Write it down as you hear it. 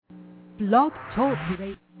Blog Talk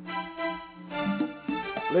Radio.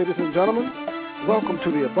 Ladies and gentlemen, welcome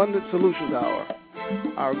to the Abundant Solutions Hour.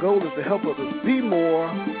 Our goal is to help others be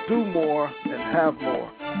more, do more, and have more.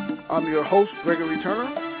 I'm your host, Gregory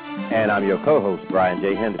Turner. And I'm your co-host, Brian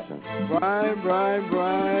J. Henderson. Brian,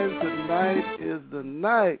 tonight is the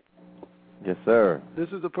night. Yes, sir. This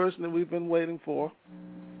is the person that we've been waiting for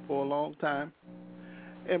a long time.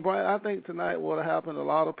 And, Brian, I think tonight what will happen, a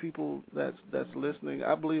lot of people that's listening,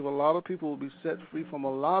 I believe a lot of people will be set free from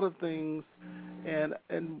a lot of things. And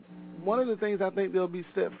one of the things I think they'll be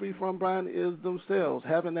set free from, Brian, is themselves,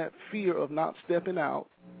 having that fear of not stepping out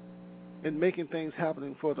and making things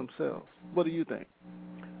happening for themselves. What do you think?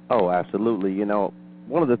 Oh, absolutely. You know,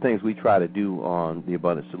 one of the things we try to do on the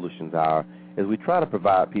Abundant Solutions Hour is we try to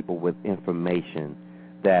provide people with information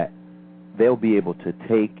that they'll be able to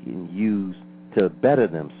take and use to better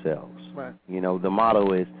themselves. Right. You know, the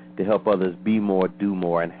motto is to help others be more, do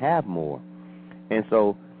more, and have more. And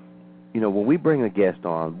so, you know, when we bring a guest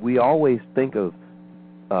on, we always think of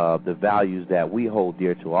the values that we hold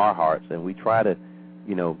dear to our hearts, and we try to,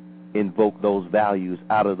 you know, invoke those values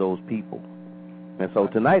out of those people. And so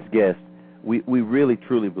tonight's guest, we really,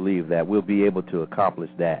 truly believe that we'll be able to accomplish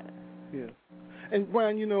that. Yeah. And,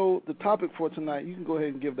 Brian, you know, the topic for tonight, you can go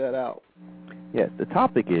ahead and give that out. Yes, the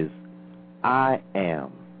topic is I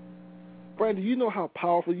am. Brian, do you know how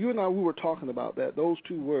powerful, you and I, we were talking about that, those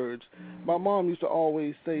two words. My mom used to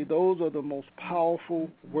always say those are the most powerful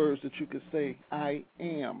words that you could say, I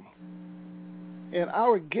am. And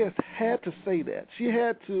our guest had to say that. She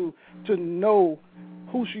had to know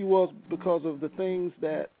who she was because of the things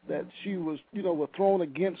that she was, you know, were thrown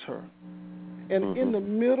against her. And in the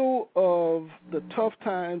middle of the tough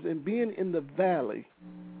times and being in the valley,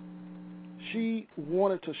 she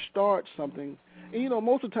wanted to start something. And, you know,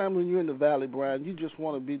 most of the time when you're in the valley, Brian, you just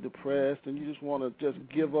want to be depressed and you just want to just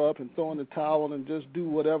give up and throw in the towel and just do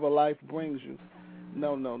whatever life brings you.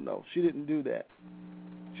 No. She didn't do that.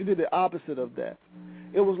 She did the opposite of that.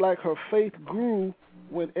 It was like her faith grew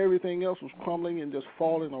when everything else was crumbling and just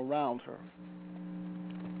falling around her.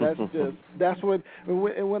 That's what.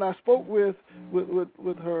 And when I spoke with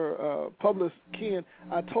her published Ken,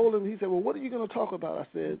 I told him. He said, "Well, what are you going to talk about?" I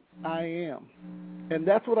said, "I am," and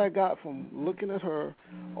that's what I got from looking at her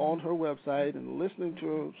on her website and listening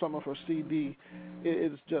to some of her CD.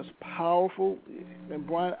 It's just powerful. And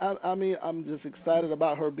Brian, I mean, I'm just excited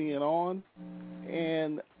about her being on,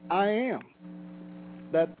 and I am.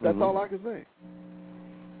 That's all I can say.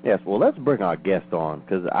 Yes. Well, let's bring our guest on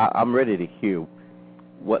because I'm ready to hear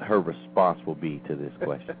what her response will be to this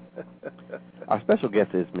question. Our special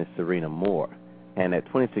guest is Miss Sirena Moore, and at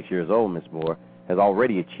 26 years old, Miss Moore has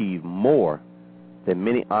already achieved more than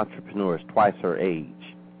many entrepreneurs twice her age.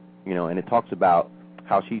 You know, and it talks about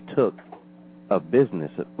how she took a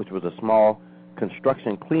business, which was a small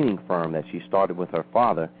construction cleaning firm that she started with her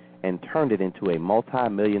father, and turned it into a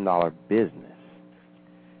multi-million-dollar business.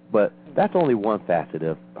 But that's only one facet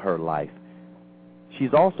of her life.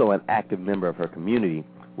 She's also an active member of her community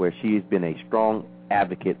where she has been a strong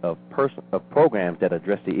advocate of programs that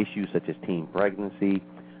address the issues such as teen pregnancy,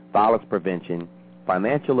 violence prevention,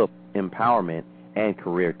 financial empowerment, and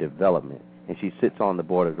career development. And she sits on the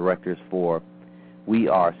board of directors for We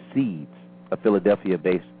Are S.E.E.D.S, a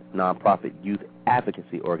Philadelphia-based nonprofit youth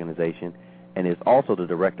advocacy organization, and is also the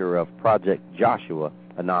director of Project Joshua,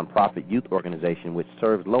 a nonprofit youth organization which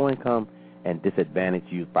serves low-income and disadvantaged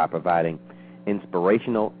youth by providing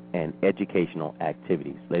inspirational and educational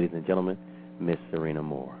activities. Ladies and gentlemen, Miss Sirena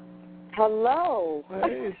Moore. Hello.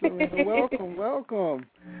 Hey, Sirena, welcome.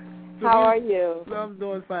 How are you? I'm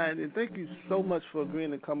doing fine, and thank you so much for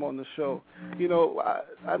agreeing to come on the show. You know,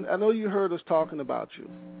 I know you heard us talking about you,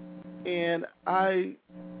 and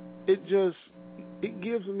it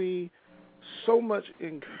gives me so much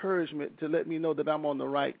encouragement to let me know that I'm on the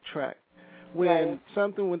right track. When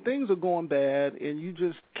things are going bad and you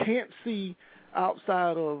just can't see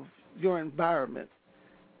outside of your environment,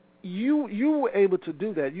 you were able to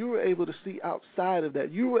do that. You were able to see outside of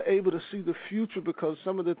that. You were able to see the future because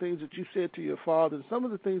some of the things that you said to your father and some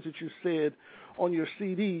of the things that you said on your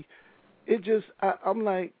CD, I'm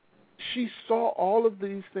like, she saw all of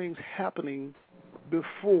these things happening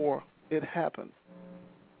before it happened.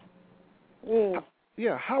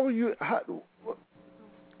 Yeah, how are you?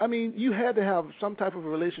 I mean, you had to have some type of a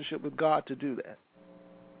relationship with God to do that.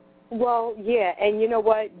 Well, yeah, and you know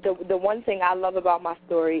what? The one thing I love about my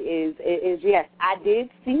story is yes, I did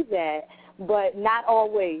see that, but not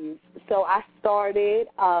always. So I started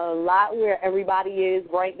a lot where everybody is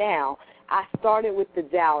right now. I started with the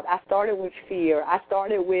doubt. I started with fear. I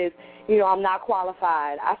started with, I'm not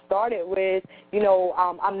qualified. I started with,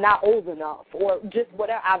 I'm not old enough, or just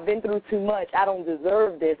whatever. I've been through too much. I don't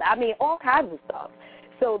deserve this. I mean, all kinds of stuff.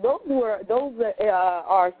 So those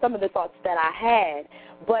are some of the thoughts that I had.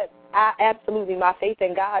 But absolutely, my faith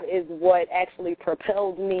in God is what actually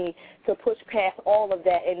propelled me to push past all of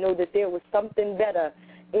that and know that there was something better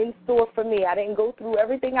in store for me. I didn't go through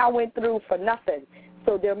everything I went through for nothing.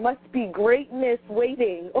 So there must be greatness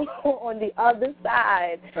waiting on the other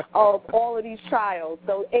side of all of these trials.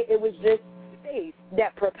 So it was just faith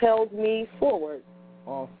that propelled me forward.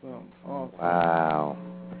 Awesome. Wow.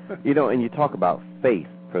 And you talk about faith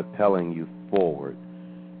propelling you forward.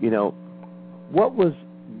 What was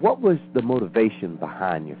the motivation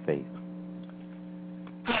behind your faith?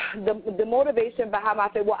 The motivation behind my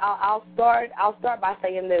faith, well, I'll start by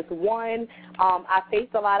saying this. One, I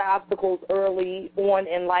faced a lot of obstacles early on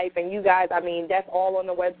in life, and you guys, that's all on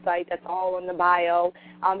the website, that's all on the bio.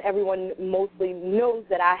 Everyone mostly knows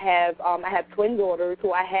that I have twin daughters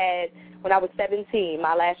who I had when I was 17,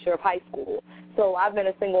 my last year of high school. So I've been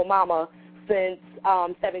a single mama since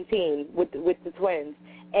 17 with the twins.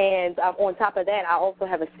 And on top of that, I also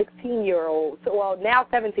have a 16-year-old, now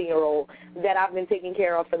 17-year-old, that I've been taking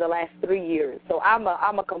care of for the last 3 years. So I'm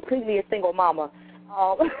a completely a single mama,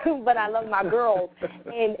 but I love my girls,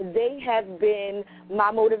 and they have been my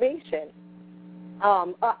motivation.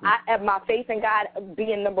 I have my faith in God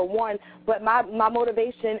being number one, but my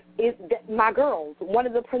motivation is my girls. One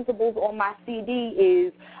of the principles on my CD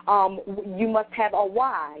is you must have a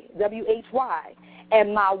why, W-H-Y.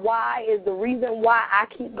 And my why is the reason why I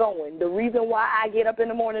keep going, the reason why I get up in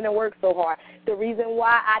the morning and work so hard, the reason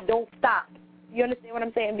why I don't stop. You understand what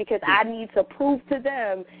I'm saying? Because I need to prove to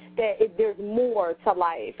them that there's more to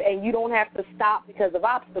life, and you don't have to stop because of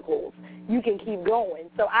obstacles. You can keep going.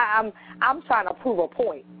 So I'm trying to prove a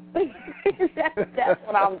point. That's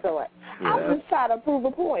what I'm doing. Yeah. I'm just trying to prove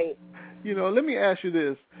a point. Let me ask you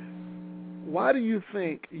this. Why do you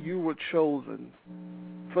think you were chosen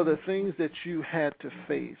for the things that you had to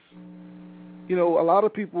face? A lot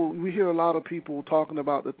of people, we hear a lot of people talking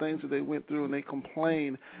about the things that they went through and they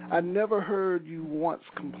complain. I never heard you once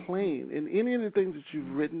complain. In any of the things that you've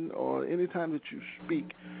written or any time that you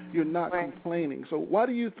speak, you're not complaining. So why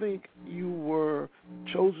do you think you were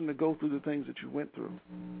chosen to go through the things that you went through?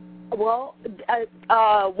 Well,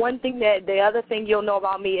 one thing the other thing you'll know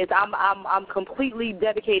about me is I'm completely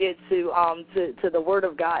dedicated to the Word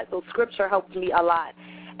of God. So Scripture helps me a lot.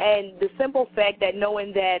 And the simple fact that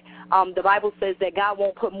knowing that the Bible says that God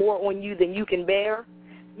won't put more on you than you can bear,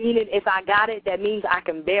 meaning if I got it, that means I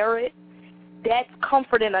can bear it, that's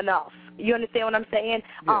comforting enough. You understand what I'm saying?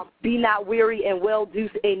 Yes. Be not weary and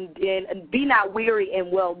be not weary in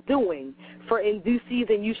well doing. For in due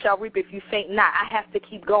season you shall reap if you faint not. I have to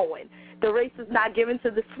keep going. The race is not given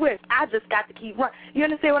to the swift. I just got to keep running. You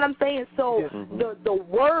understand what I'm saying? So the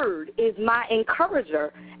word is my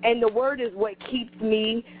encourager, and the word is what keeps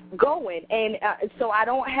me going. And so I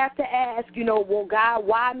don't have to ask, well, God,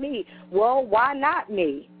 why me? Well, why not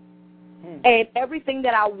me? And everything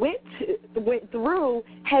that I went through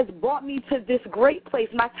has brought me to this great place.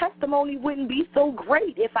 My testimony wouldn't be so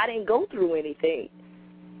great if I didn't go through anything.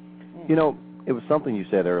 It was something you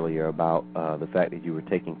said earlier about the fact that you were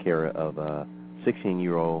taking care of a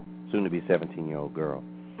 16-year-old, soon-to-be 17-year-old girl.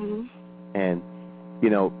 Mm-hmm. And,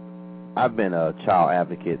 I've been a child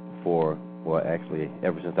advocate actually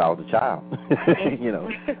ever since I was a child.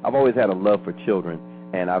 I've always had a love for children,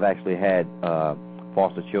 and I've actually had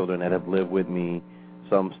foster children that have lived with me.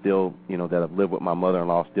 Some still, that have lived with my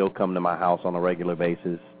mother-in-law still come to my house on a regular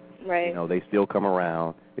basis. Right. They still come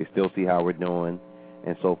around. They still see how we're doing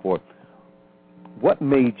and so forth. What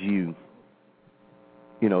made you,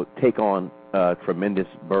 take on a tremendous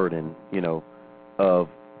burden, of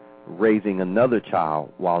raising another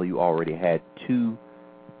child while you already had two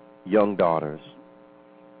young daughters,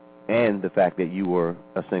 and the fact that you were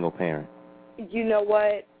a single parent? You know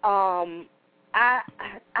what? I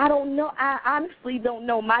don't know. I honestly don't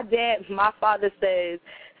know. My father says,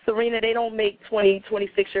 Sirena, they don't make 20,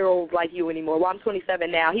 26-year-olds like you anymore. Well, I'm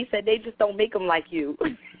 27 now. He said they just don't make them like you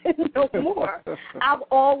no more. I've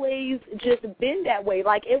always just been that way.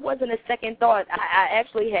 Like, it wasn't a second thought. I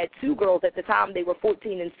actually had two girls at the time. They were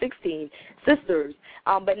 14 and 16, sisters.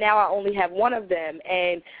 But now I only have one of them.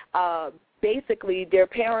 And basically their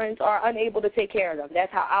parents are unable to take care of them.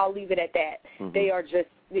 That's how I'll leave it at that. Mm-hmm. They are just,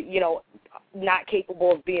 not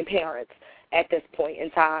capable of being parents at this point in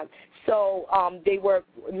time. So they were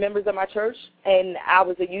members of my church, and I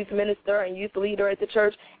was a youth minister and youth leader at the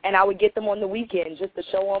church, and I would get them on the weekend just to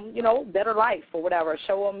show them, better life or whatever,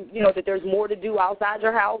 show them, that there's more to do outside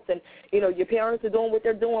your house, and, your parents are doing what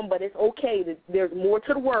they're doing, but it's okay. There's more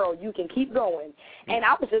to the world. You can keep going. And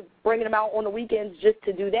I was just bringing them out on the weekends just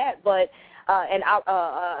to do that, but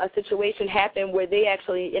a situation happened where they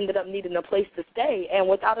actually ended up needing a place to stay, and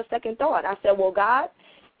without a second thought, I said, well, God,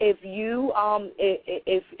 if you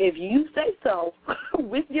say so,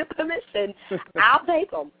 with your permission, I'll take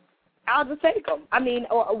them. I'll just take them. I mean,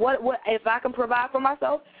 what if I can provide for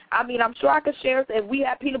myself? I mean, I'm sure I could share. If we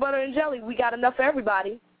had peanut butter and jelly, we got enough for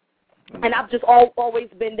everybody. And I've just always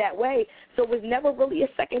been that way. So it was never really a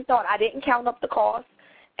second thought. I didn't count up the cost.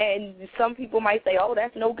 And some people might say, oh,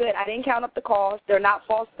 that's no good. I didn't count up the cost. They're not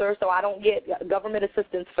foster, so I don't get government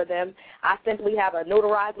assistance for them. I simply have a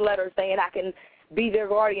notarized letter saying I can be their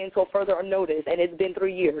guardian until further notice, and it's been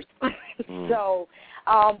 3 years. So,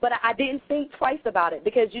 but I didn't think twice about it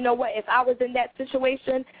because, you know what, if I was in that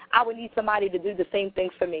situation, I would need somebody to do the same thing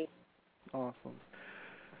for me. Awesome.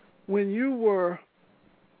 When you were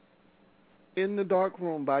in the dark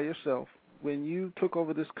room by yourself, when you took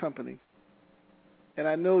over this company, and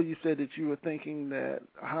I know you said that you were thinking that,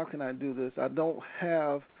 how can I do this? I don't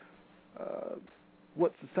have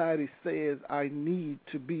what society says I need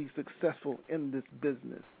to be successful in this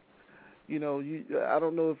business. I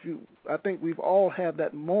don't know I think we've all had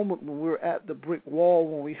that moment when we're at the brick wall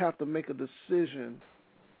when we have to make a decision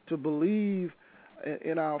to believe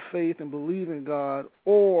in our faith and believe in God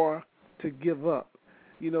or to give up.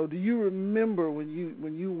 Do you remember when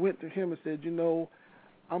you went to him and said,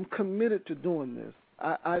 I'm committed to doing this.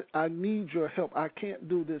 I need your help. I can't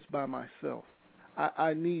do this by myself.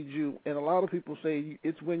 I need you. And a lot of people say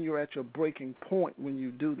it's when you're at your breaking point when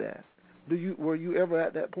you do that. Were you ever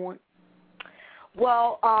at that point?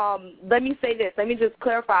 Well, let me say this. Let me just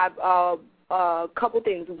clarify a couple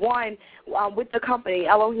things. One, with the company,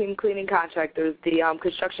 Elohim Cleaning Contractors, the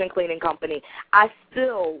construction cleaning company, I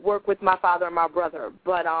still work with my father and my brother.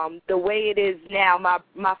 But the way it is now,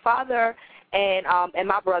 my father and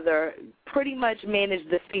my brother pretty much manage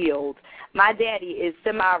the field. My daddy is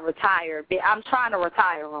semi-retired. I'm trying to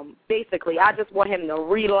retire him, basically. I just want him to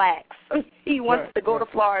relax. He wants to go to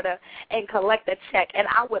Florida and collect a check, and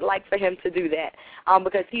I would like for him to do that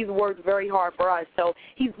because he's worked very hard for us. So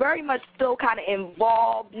he's very much still kind of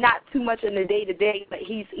involved, not too much in the day-to-day, but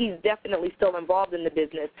he's definitely still involved in the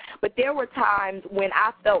business. But there were times when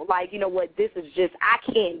I felt like, this is just, I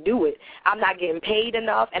can't do it. I'm not getting paid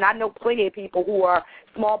enough, and I know plenty of people who are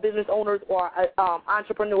small business owners or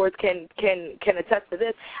entrepreneurs can attest to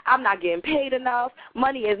this. I'm not getting paid enough.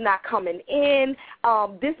 Money is not coming in.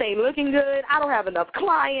 This ain't looking good. I don't have enough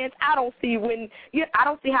clients. I don't see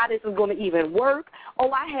how this is going to even work.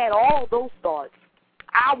 Oh, I had all those thoughts.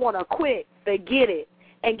 I want to quit. Forget it.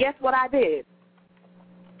 And guess what I did?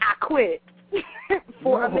 I quit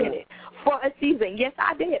for a minute. For a season. Yes,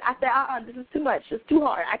 I did. I said, this is too much. It's too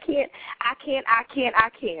hard. I can't.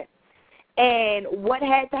 And what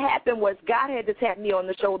had to happen was God had to tap me on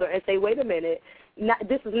the shoulder and say, wait a minute,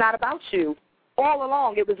 this is not about you. All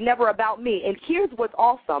along, it was never about me. And here's what's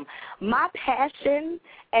awesome. My passion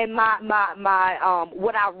and my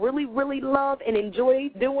what I really, really love and enjoy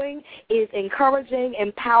doing is encouraging,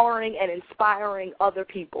 empowering, and inspiring other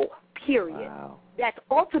people, period. Wow. That's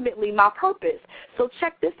ultimately my purpose. So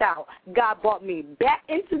check this out. God brought me back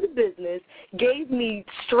into the business, gave me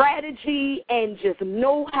strategy and just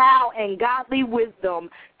know-how and godly wisdom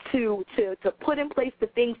to put in place the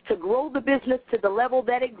things to grow the business to the level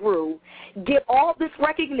that it grew, get all this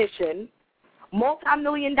recognition,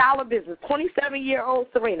 multi-million-dollar business, 27-year-old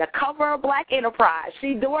Sirena, cover of Black Enterprise.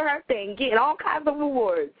 She doing her thing, getting all kinds of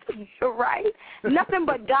awards, right? Nothing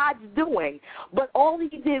but God's doing. But all he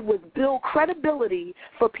did was build credibility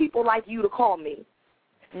for people like you to call me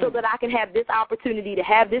so that I can have this opportunity to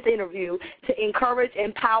have this interview to encourage,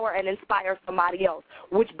 empower, and inspire somebody else,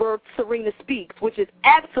 which birthed Sirena Speaks, which is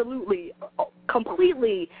absolutely,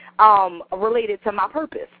 completely related to my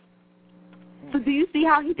purpose. So do you see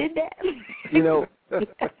how he did that?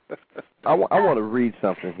 I want to read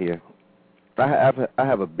something here. I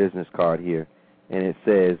have a business card here, and it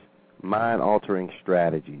says, mind-altering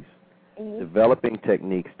strategies, developing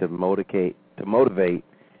techniques to motivate,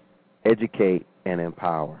 educate, and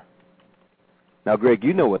empower. Now, Greg,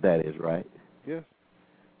 you know what that is, right? Yes.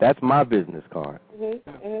 That's my business card.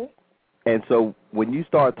 And so when you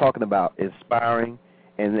start talking about inspiring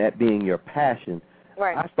and that being your passion,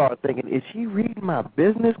 right. I started thinking, is she reading my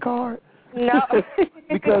business card? No.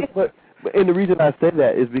 And the reason I say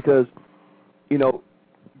that is because,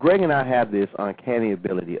 Greg and I have this uncanny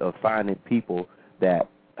ability of finding people that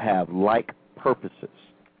have like purposes.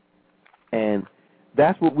 And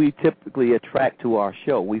that's what we typically attract to our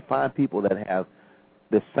show. We find people that have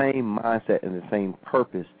the same mindset and the same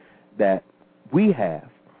purpose that we have.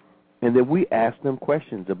 And then we ask them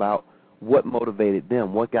questions about what motivated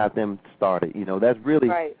them, what got them started. You know, that's really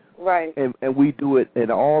right. And we do it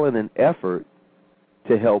all in an effort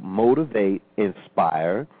to help motivate,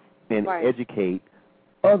 inspire, and educate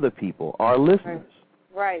other people, our listeners.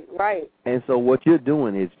 Right. And so what you're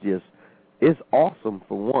doing is just, it's awesome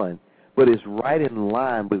for one, but it's right in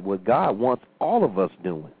line with what God wants all of us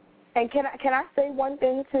doing. And can I say one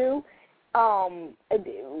thing too?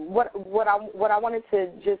 What I wanted to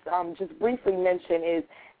just briefly mention is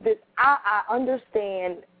that I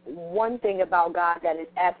understand one thing about God that is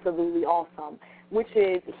absolutely awesome, which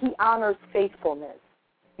is He honors faithfulness.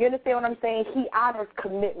 You understand what I'm saying? He honors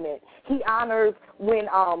commitment. He honors when,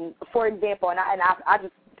 for example, and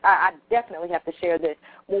I definitely have to share this.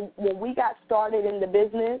 When we got started in the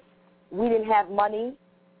business, we didn't have money,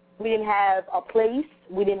 we didn't have a place,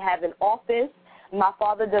 we didn't have an office. My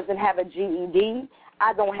father doesn't have a GED.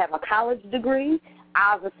 I don't have a college degree.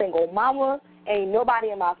 I was a single mama. Ain't nobody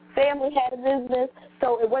in my family had a business.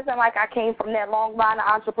 So it wasn't like I came from that long line of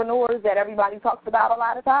entrepreneurs that everybody talks about a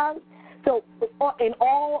lot of times. So in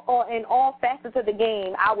all facets of the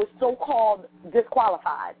game, I was so-called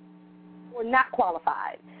disqualified or not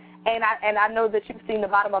qualified. And I know that you've seen the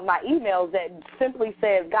bottom of my emails that simply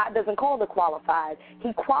says God doesn't call the qualified.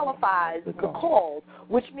 He qualifies the called,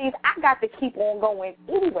 which means I got to keep on going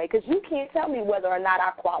anyway, because you can't tell me whether or not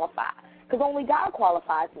I qualify, because only God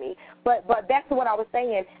qualifies me. But back to what I was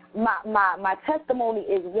saying, my testimony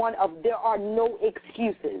is one of there are no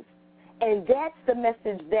excuses. And that's the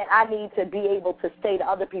message that I need to be able to say to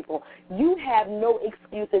other people. You have no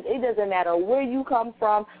excuses. It doesn't matter where you come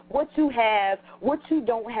from, what you have, what you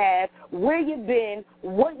don't have, where you've been,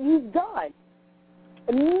 what you've done.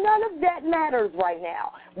 None of that matters right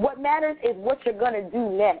now. What matters is what you're going to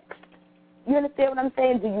do next. You understand what I'm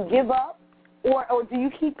saying? Do you give up or do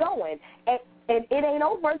you keep going? And it ain't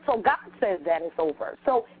over until God says that it's over.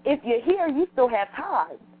 So if you're here, you still have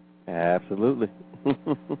time. Absolutely.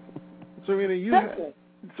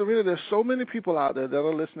 Serena, there's so many people out there that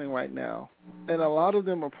are listening right now, and a lot of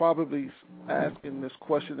them are probably asking this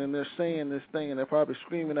question, and they're saying this thing, and they're probably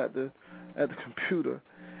screaming at the computer.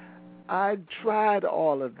 I tried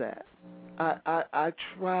all of that. I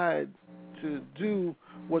tried to do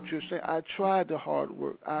what you're saying. I tried the hard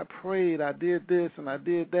work. I prayed. I did this and I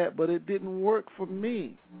did that, but it didn't work for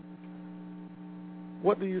me.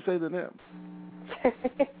 What do you say to them?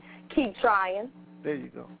 Keep trying. There you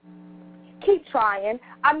go. Keep trying.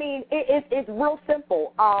 I mean, it's real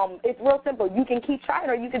simple. It's real simple. You can keep trying,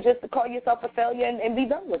 or you can just call yourself a failure and be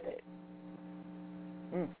done with it.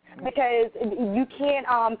 Mm-hmm. Because you can't.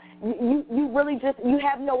 You really just you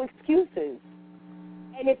have no excuses.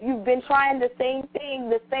 And if you've been trying the same thing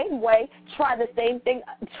the same way, try the same thing.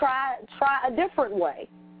 Try a different way.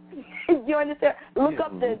 You understand? Look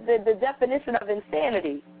up the definition of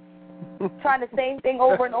insanity. Trying the same thing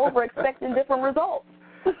over and over, expecting different results.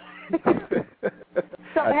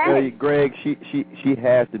 So, I tell you, Greg, she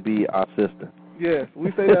has to be our sister. Yes,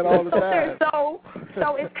 we say that all the time.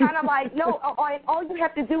 So it's kind of like, no, all you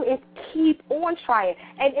have to do is keep on trying.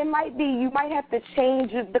 And it might be, you might have to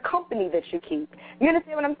change the company that you keep. You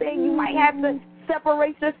understand what I'm saying? You might have to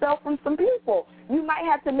separate yourself from some people. You might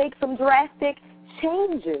have to make some drastic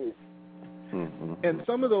changes. Mm-hmm. And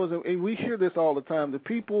some of those, and we hear this all the time, the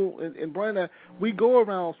people, and Brian, we go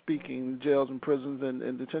around speaking in jails and prisons and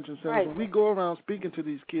detention centers, right. And we go around speaking to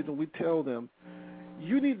these kids and we tell them,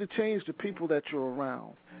 you need to change the people that you're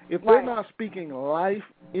around. If they're not speaking life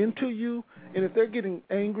into you, and if they're getting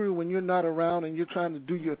angry when you're not around and you're trying to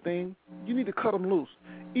do your thing, you need to cut them loose.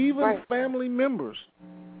 Even family members.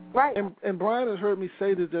 Right. And Brian has heard me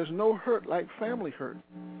say that there's no hurt like family hurt.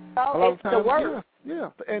 Oh, it's the worst. Yeah.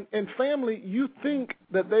 And family, you think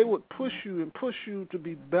that they would push you to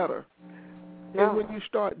be better. No. And when you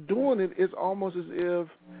start doing it, it's almost as if,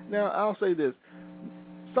 now I'll say this,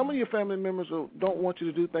 some of your family members don't want you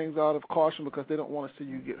to do things out of caution because they don't want to see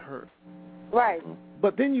you get hurt. Right.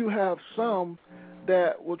 But then you have some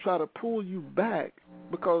that will try to pull you back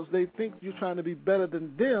because they think you're trying to be better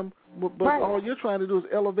than them, but all you're trying to do is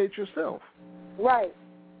elevate yourself. Right.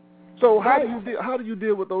 So how do you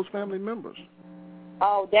deal with those family members?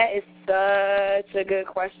 Oh, that is such a good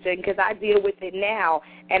question because I deal with it now,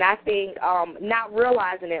 and I think not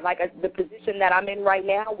realizing it, like the position that I'm in right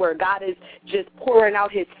now where God is just pouring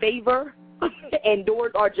out his favor and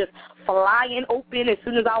doors are just flying open as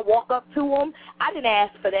soon as I walk up to them. I didn't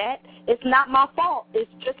ask for that. It's not my fault.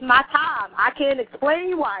 It's just my time. I can't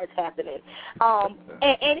explain why it's happening.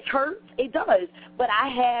 And it hurts. It does. But I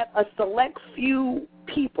have a select few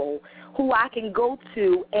people who I can go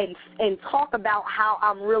to and talk about how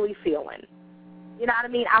I'm really feeling. You know what I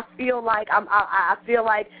mean? I feel like I feel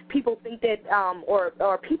like people think that,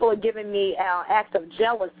 or people are giving me acts of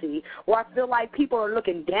jealousy, or I feel like people are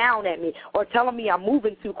looking down at me, or telling me I'm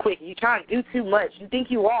moving too quick. You're trying to do too much. You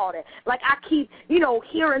think you all that. Like I keep,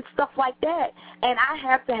 hearing stuff like that, and I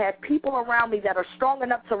have to have people around me that are strong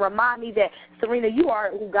enough to remind me that, Sirena, you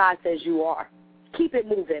are who God says you are. Keep it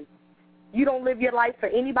moving. You don't live your life for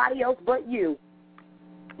anybody else but you.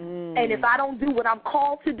 And if I don't do what I'm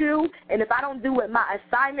called to do, and if I don't do what my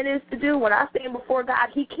assignment is to do, when I stand before God,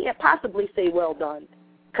 he can't possibly say well done,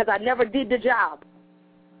 because I never did the job.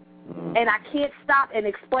 And I can't stop and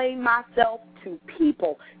explain myself to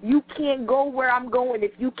people. You can't go where I'm going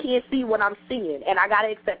if you can't see what I'm seeing, and I got to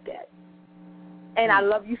accept that. And I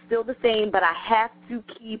love you still the same, but I have to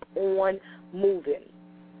keep on moving.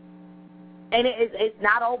 And it's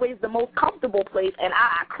not always the most comfortable place, and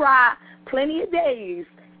I cry plenty of days.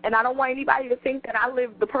 And I don't want anybody to think that I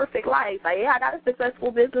live the perfect life. I got a successful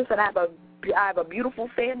business, and I have a beautiful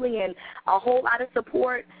family and a whole lot of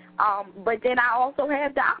support. But then I also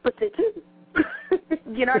have the opposite too.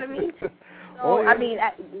 You know what I mean? So I mean,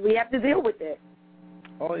 we have to deal with it.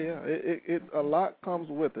 Oh yeah, it a lot comes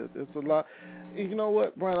with it. It's a lot. You know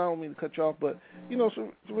what, Brian? I don't mean to cut you off, but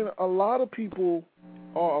Sirena, a lot of people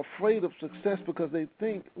are afraid of success because they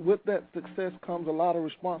think with that success comes a lot of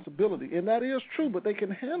responsibility, and that is true. But they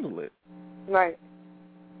can handle it, right?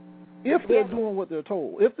 If they're doing what they're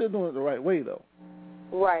told, if they're doing it the right way, though.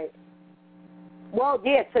 Right. Well,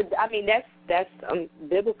 yeah. So I mean, that's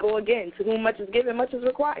biblical again. To whom much is given, much is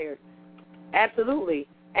required. Absolutely.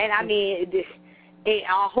 And I mean, a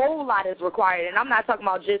whole lot is required, and I'm not talking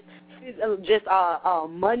about just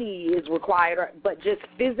money is required, but just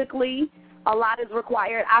physically, a lot is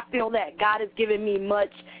required. I feel that God has given me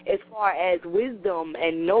much as far as wisdom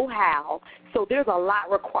and know-how, so there's a lot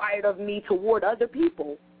required of me toward other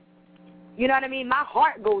people. You know what I mean? My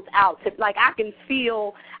heart goes out to, like, I can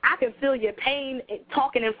feel your pain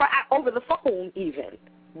talking in front over the phone even.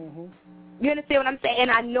 Mm-hmm. You understand what I'm saying? And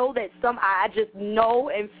I know that I just know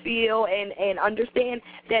and feel and understand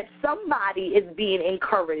that somebody is being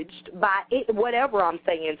encouraged by it, whatever I'm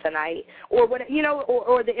saying tonight, or what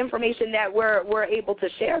or the information that we're able to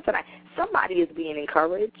share tonight. Somebody is being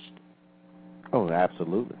encouraged. Oh,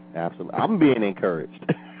 absolutely, absolutely. I'm being encouraged.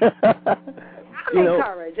 I'm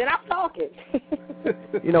encouraged, and I'm talking.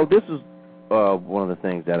 This is one of the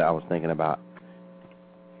things that I was thinking about.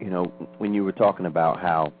 When you were talking about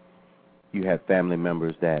how you had family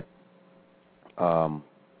members that,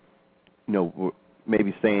 were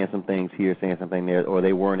maybe saying some things here, saying something there, or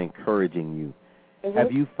they weren't encouraging you. Mm-hmm.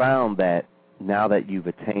 Have you found that now that you've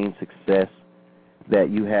attained success, that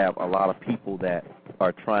you have a lot of people that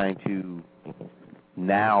are trying to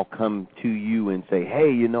now come to you and say,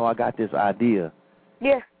 hey, I got this idea?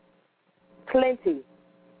 Yeah, plenty.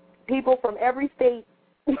 People from every state.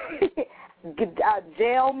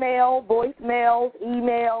 Jail mail, voicemails,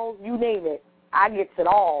 emails, you name it. I get it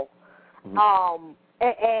all. Mm-hmm.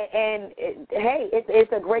 Hey,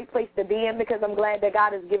 it's a great place to be in, because I'm glad that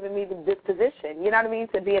God has given me this position. You know what I mean?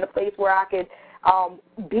 To be in a place where I could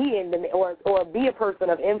be in or be a person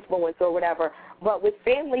of influence or whatever. But with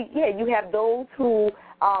family, yeah, you have those who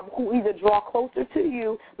either draw closer to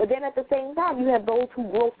you, but then at the same time you have those who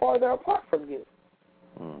grow farther apart from you.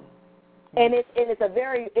 Mm. And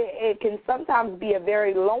it can sometimes be a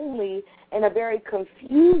very lonely and a very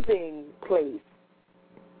confusing place.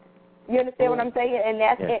 You understand what I'm saying? And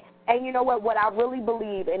that's it. And you know what I really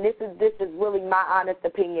believe, and this is really my honest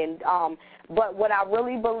opinion, but what I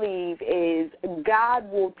really believe is God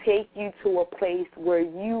will take you to a place where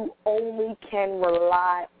you only can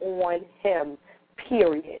rely on him,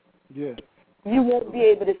 period. Yeah. You won't be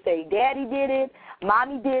able to say, Daddy did it,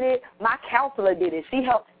 Mommy did it, my counselor did it, she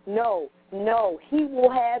helped. No, he will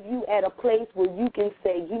have you at a place where you can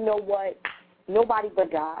say, you know what, nobody but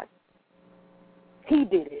God. He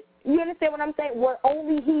did it. You understand what I'm saying? Where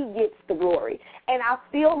only he gets the glory. And I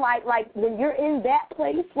feel like when you're in that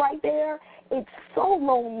place right there, it's so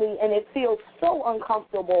lonely and it feels so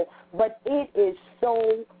uncomfortable, but it is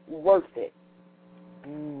so worth it.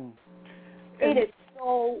 Mm. It is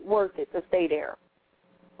so worth it to stay there.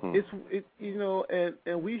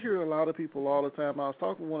 And we hear a lot of people all the time. I was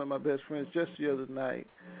talking to one of my best friends just the other night,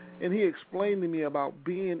 and he explained to me about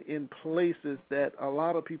being in places that a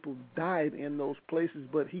lot of people died in those places,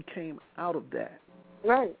 but he came out of that.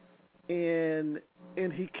 Right. And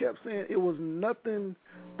he kept saying it was nothing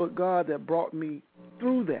but God that brought me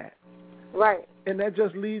through that. Right. And that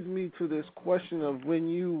just leads me to this question of when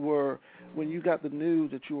you got the news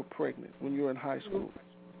that you were pregnant when you were in high school.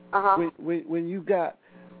 Uh-huh. When you got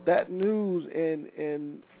that news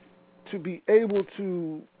and to be able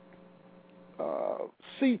to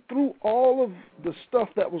see through all of the stuff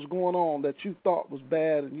that was going on that you thought was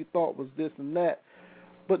bad and you thought was this and that,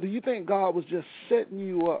 but do you think God was just setting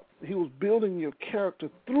you up? He was building your character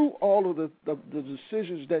through all of the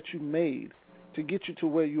decisions that you made to get you to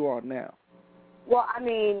where you are now? Well, I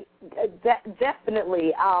mean,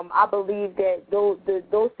 definitely. I believe that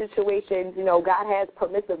those situations, God has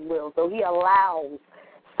permissive will, so He allows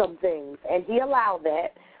some things, and He allowed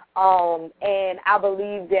that. And I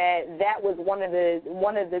believe that was one of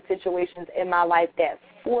the situations in my life that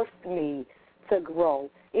forced me to grow.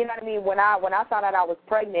 You know what I mean? When I found out I was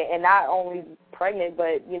pregnant, and not only pregnant,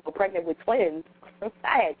 but pregnant with twins,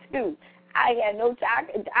 I had two. I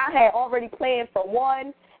had already planned for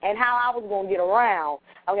one and how I was going to get around.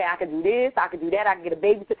 Okay, I could do this, I could do that, I could get a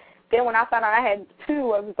baby. Then when I found out I had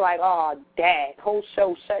two, I was like, oh, Dad, whole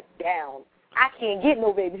show shut down. I can't get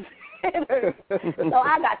no babies. So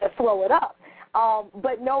I got to throw it up.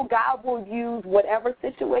 But no, God will use whatever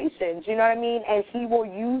situations, you know what I mean? And He will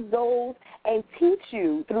use those and teach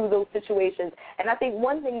you through those situations. And I think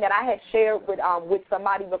one thing that I had shared with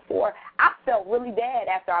somebody before, I felt really bad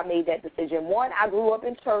after I made that decision. One, I grew up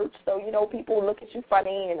in church, so, people look at you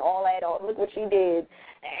funny and all that, oh, look what she did.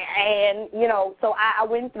 And, so I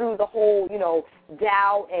went through the whole,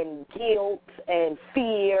 doubt and guilt and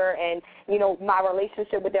fear. And, my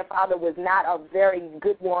relationship with their father was not a very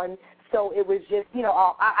good one. So it was just,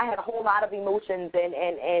 I had a whole lot of emotions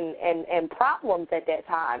and problems at that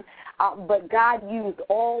time. But God used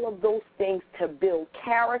all of those things to build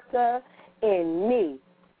character in me.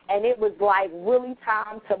 And it was like really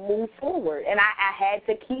time to move forward. And I had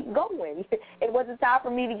to keep going. It wasn't time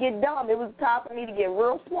for me to get dumb. It was time for me to get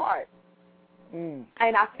real smart. And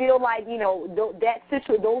I feel like,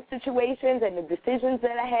 those situations and the decisions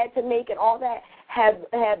that I had to make and all that have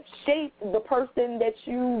shaped the person that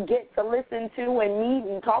you get to listen to and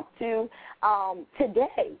meet and talk to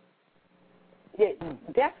today. Yeah,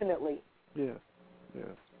 definitely. Yeah.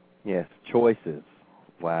 Yes, choices.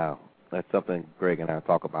 Wow. That's something Greg and I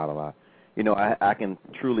talk about a lot. I can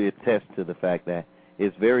truly attest to the fact that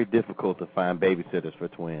it's very difficult to find babysitters for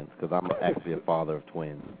twins because I'm actually a father of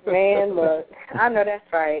twins. Man, look, I know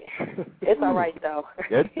that's right. It's all right, though.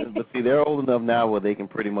 But see, they're old enough now where they can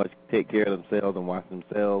pretty much take care of themselves and watch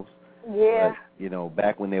themselves. Yeah. But,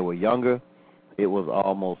 back when they were younger, it was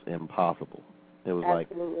almost impossible. It was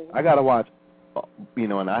Absolutely. like, I got to watch,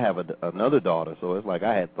 and I have another daughter, so it's like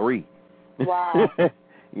I had three. Wow. Wow.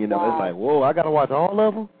 It's like, whoa, I got to watch all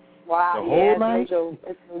of them? Wow, the whole night?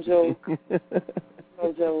 It's no joke.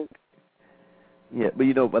 No joke. Yeah,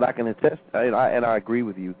 but I can attest, and I agree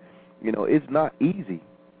with you. It's not easy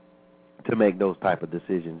to make those type of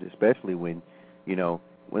decisions, especially when,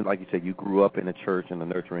 when, like you said, you grew up in a church, in a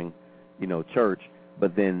nurturing, church,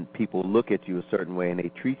 but then people look at you a certain way and they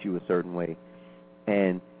treat you a certain way.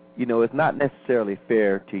 And, it's not necessarily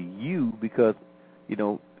fair to you because,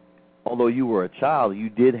 although you were a child, you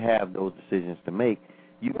did have those decisions to make.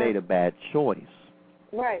 You made a bad choice.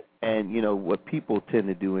 Right. And, what people tend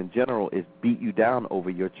to do in general is beat you down over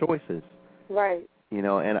your choices. Right. And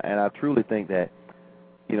I truly think that,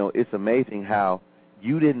 it's amazing how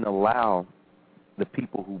you didn't allow the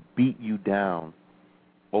people who beat you down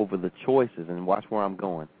over the choices, and watch where I'm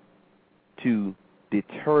going, to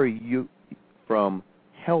deter you from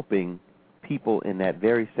helping people in that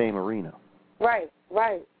very same arena. Right.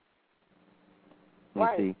 You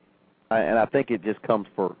see? And I think it just comes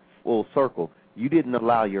for full circle. You didn't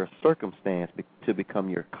allow your circumstance to become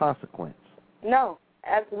your consequence. No,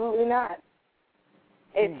 absolutely not.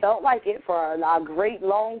 It felt like it for a great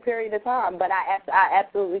long period of time, but I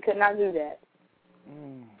absolutely could not do that.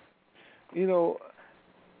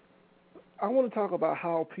 I want to talk about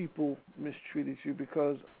how people mistreated you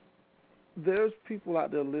because there's people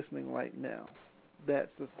out there listening right now that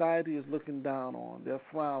society is looking down on. They're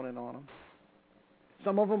frowning on them.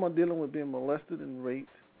 Some of them are dealing with being molested and raped.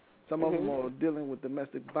 Some of them are dealing with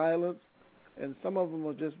domestic violence. And some of them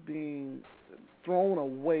are just being thrown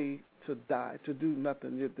away to die, to do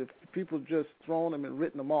nothing. The people just thrown them and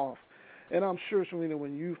written them off. And I'm sure, Sirena,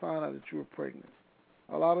 when you found out that you were pregnant,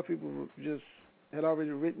 a lot of people were just had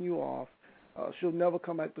already written you off. She'll never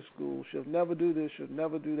come back to school. She'll never do this. She'll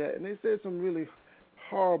never do that. And they said some really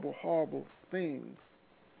horrible, horrible things.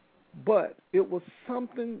 But it was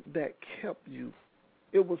something that kept you.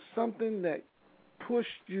 It was something that pushed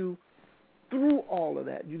you through all of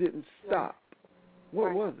that. You didn't stop.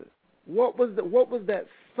 What was it? What was that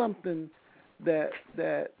something that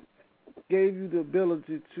gave you the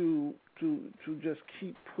ability to just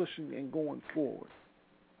keep pushing and going forward?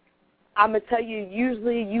 I'm going to tell you,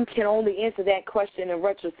 usually you can only answer that question in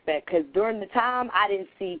retrospect, because during the time I didn't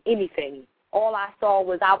see anything. All I saw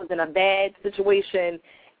was I was in a bad situation,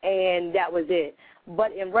 and that was it.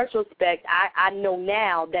 But in retrospect, I know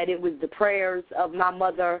now that it was the prayers of my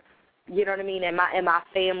mother, you know what I mean, and my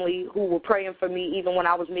family who were praying for me even when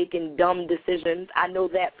I was making dumb decisions. I know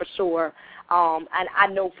that for sure. And I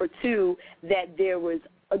know for two that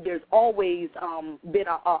there's always been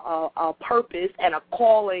a purpose and a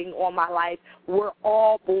calling on my life. We're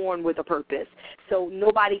all born with a purpose, so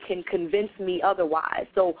nobody can convince me otherwise.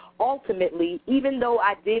 So ultimately, even though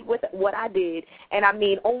I did what I did, and I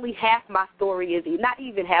mean only half my story is, not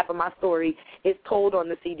even half of my story is told on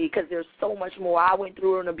the CD, because there's so much more. I went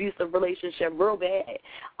through an abusive relationship real bad.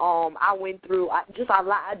 I went through just a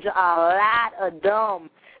lot of dumb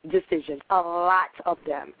decisions, a lot of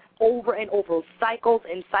them, over and over, cycles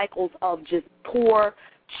and cycles of just poor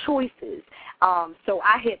choices. So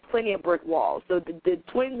I hit plenty of brick walls. So the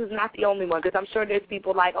twins is not the only one, because I'm sure there's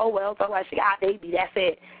people like, oh, well, so like she got a baby, that's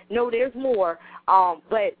it. No, there's more.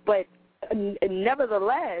 But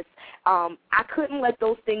nevertheless, I couldn't let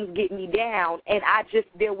those things get me down, and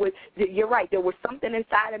you're right, there was something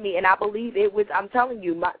inside of me, and I believe it was, I'm telling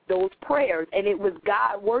you, those prayers, and it was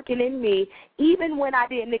God working in me even when I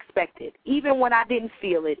didn't expect it, even when I didn't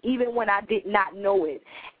feel it, even when I did not know it.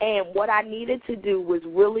 And what I needed to do was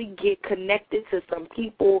really get connected to some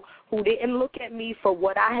people who didn't look at me for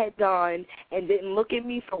what I had done and didn't look at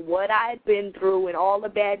me for what I had been through and all the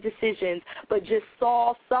bad decisions, but just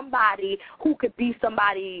saw somebody who could be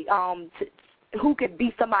somebody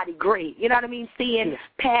great. You know what I mean? Seeing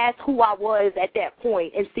past who I was at that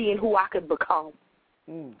point and seeing who I could become.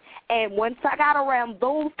 And once I got around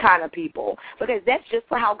those kind of people, because that's just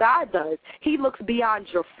how God does. He looks beyond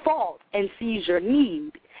your fault and sees your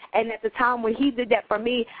need. And at the time when he did that for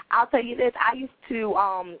me, I'll tell you this, I used to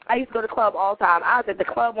go to the club all the time. I was at the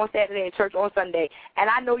club on Saturday and church on Sunday, and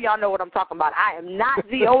I know y'all know what I'm talking about. I am not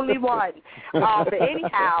the only one. But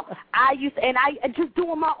anyhow, I just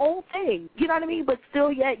doing my own thing, you know what I mean? But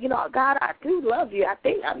still yet, God, I do love you. I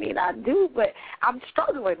do, but I'm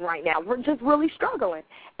struggling right now. We're just really struggling.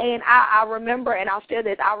 And I remember, and I'll share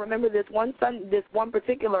this, I remember this one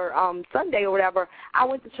particular Sunday or whatever, I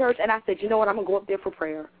went to church and I said, you know what, I'm going to go up there for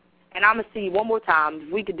prayer. And I'm going to see one more time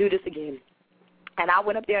if we could do this again. And I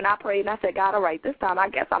went up there and I prayed and I said, God, all right, this time I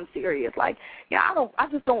guess I'm serious. Like, I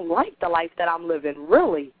just don't like the life that I'm living,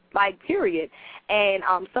 really, like, period. And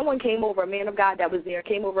someone came over, a man of God that was there,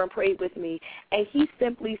 came over and prayed with me. And he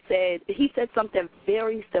said something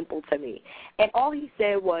very simple to me. And all he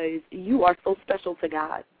said was, you are so special to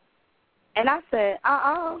God. And I said,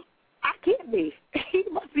 I can't be. He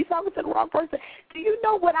must be talking to the wrong person. Do you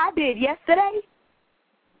know what I did yesterday?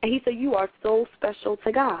 And he said, you are so special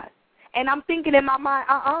to God. And I'm thinking in my mind,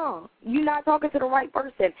 you're not talking to the right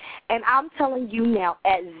person. And I'm telling you now,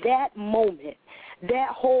 at that moment,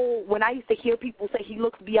 when I used to hear people say he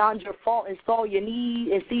looks beyond your fault and saw your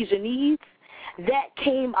need and sees your needs, that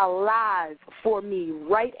came alive for me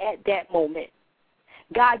right at that moment.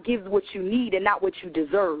 God gives what you need and not what you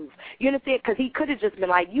deserve. You understand? Because he could have just been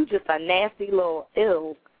like, you just a nasty little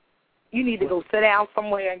ill. You need to go sit down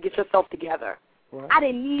somewhere and get yourself together. Right. I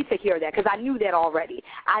didn't need to hear that because I knew that already.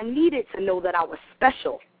 I needed to know that I was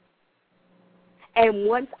special. And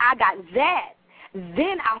once I got that,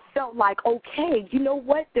 then I felt like, okay, you know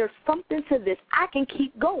what? There's something to this. I can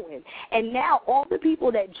keep going. And now all the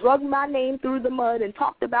people that drugged my name through the mud and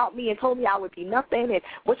talked about me and told me I would be nothing and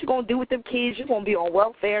what you going to do with them kids, you're going to be on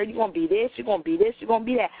welfare, you're going to be this, you're going to be this, you're going to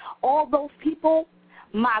be that. All those people,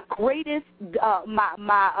 my greatest, the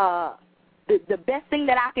best thing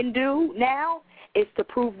that I can do now is to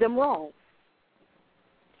prove them wrong.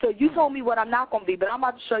 So you told me what I'm not going to be, but I'm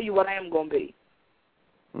about to show you what I am going to be.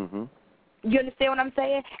 Mm-hmm. You understand what I'm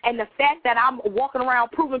saying? And the fact that I'm walking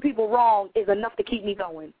around proving people wrong is enough to keep me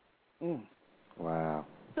going. Wow.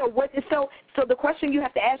 So the question you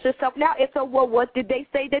have to ask yourself now is, so what did they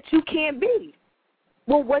say that you can't be?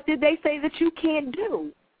 Well, what did they say that you can't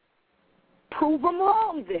do? Prove them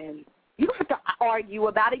wrong then. You don't have to argue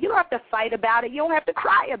about it. You don't have to fight about it. You don't have to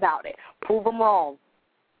cry about it. Prove them wrong.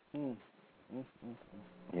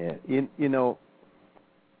 Yeah, you know,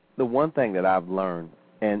 the one thing that I've learned,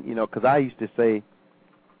 and, you know, because I used to say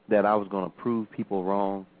that I was going to prove people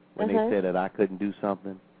wrong when they said that I couldn't do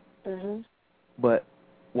something. But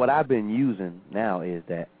what I've been using now is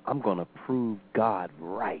that I'm going to prove God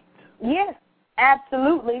right. Yes,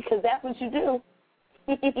 absolutely, because that's what you do.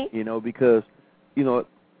 You know, because, you know,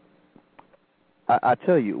 I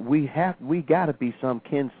tell you, we got to be some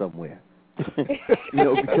kin somewhere. You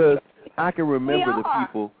know, because I can remember the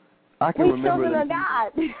people. I can remember children of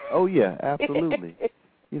God. Oh yeah, absolutely.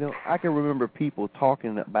 You know, I can remember people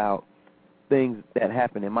talking about things that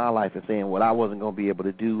happened in my life and saying what I wasn't going to be able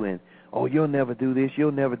to do, and oh, you'll never do this,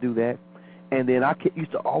 you'll never do that, and then I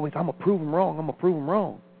used to always, I'm gonna prove them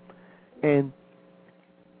wrong, and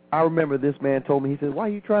I remember this man told me, he said, why are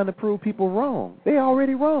you trying to prove people wrong? They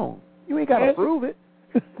already wrong. You ain't got to prove it.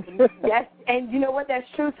 Yes, and you know what? That's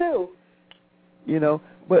true, too. You know,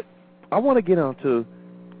 but I want to get on to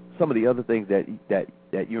some of the other things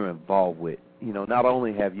that you're involved with. You know, not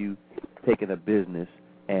only have you taken a business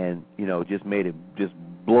and, you know, just made it just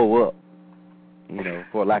blow up, you know,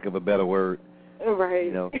 for lack of a better word. Right.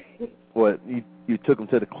 You know, well, you took them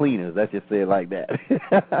to the cleaners. Let's just say it like that.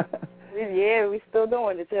 Yeah, we're still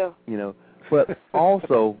doing it, too. You know, but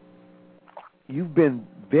also you've been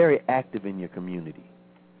very active in your community.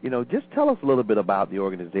 You know, just tell us a little bit about the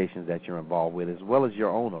organizations that you're involved with, as well as your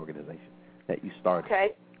own organization that you started. Okay.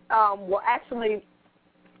 Well, actually,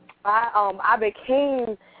 I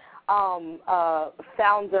became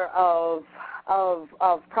founder of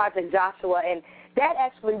Project Joshua, and that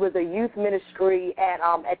actually was a youth ministry at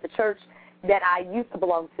the church that I used to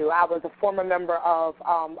belong to. I was a former member of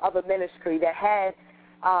a ministry that had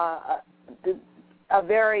a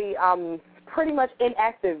very pretty much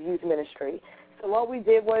inactive youth ministry. So what we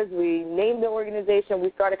did was we named the organization. We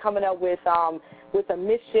started coming up with a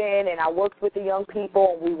mission, and I worked with the young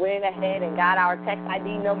people. And we went ahead and got our tax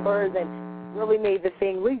ID numbers and really made the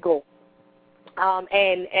thing legal.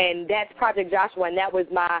 And that's Project Joshua, and that was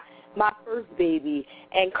my first baby.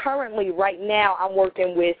 And currently, right now, I'm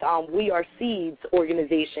working with We Are S.E.E.D.S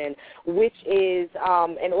organization, which is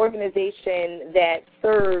an organization that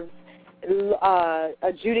serves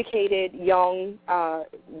adjudicated young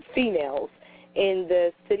females in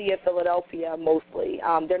the city of Philadelphia mostly.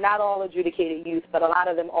 They're not all adjudicated youth, but a lot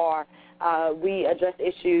of them are. We address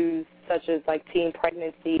issues such as like teen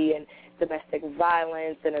pregnancy and domestic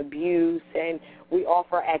violence and abuse, and we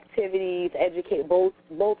offer activities,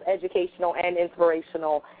 both educational and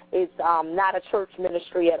inspirational. It's not a church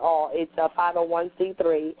ministry at all. It's a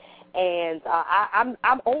 501c3, and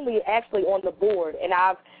I'm only actually on the board, and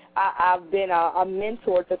I've been a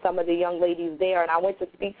mentor to some of the young ladies there, and I went to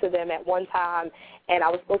speak to them at one time, and I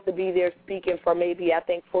was supposed to be there speaking for maybe, I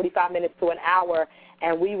think, 45 minutes to an hour,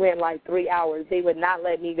 and we ran like 3 hours. They would not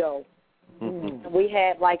let me go. We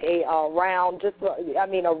had like a round,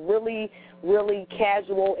 a really, really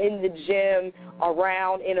casual in the gym,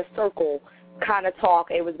 around in a circle kind of talk.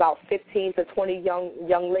 It was about 15 to 20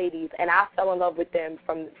 young ladies, and I fell in love with them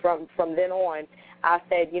from then on. I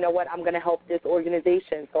said, you know what, I'm going to help this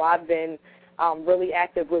organization. So I've been really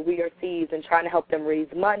active with We Are S.E.E.D.S and trying to help them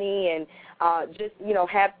raise money and just, you know,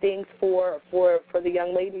 have things for the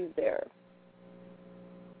young ladies there.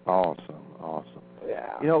 Awesome.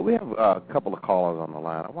 Yeah. You know, we have a couple of callers on the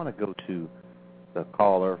line. I want to go to the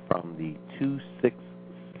caller from the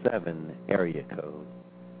 267 area code.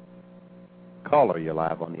 Caller, you're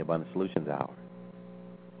live on the Abundant Solutions Hour.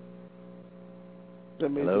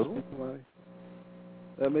 Hello?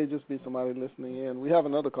 That may just be somebody listening in. We have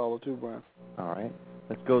another caller too, Brian. All right.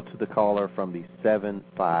 Let's go to the caller from the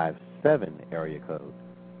 757 area code.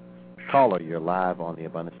 Caller, you're live on the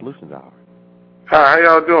Abundant Solutions Hour. Hi,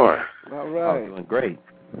 how y'all doing? All right. I'm doing great.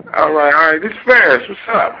 All right. This is Ferris. What's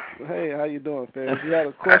up? Hey, how you doing, Ferris? You had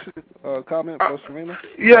a question, comment for Sirena?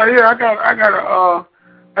 Yeah.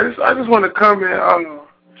 I just want to come in.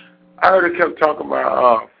 I heard it kept talking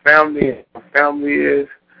about family. Family is,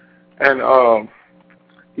 and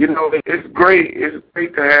you know, it's great. It's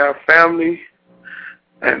great to have family.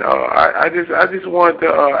 And I just wanted to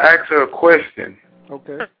ask her a question.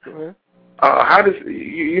 Okay. Go ahead. How does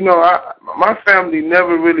my family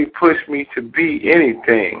never really pushed me to be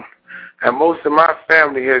anything, and most of my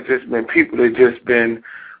family has just been people that just been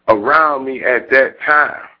around me at that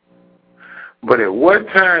time. But at what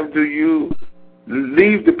time do you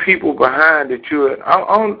leave the people behind that I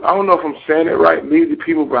don't know if I'm saying it right, leave the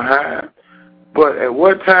people behind, but at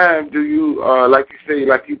what time do you, like you say,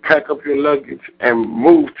 like you pack up your luggage and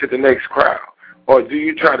move to the next crowd? Or do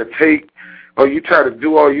you try to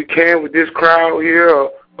do all you can with this crowd here?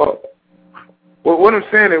 Or what I'm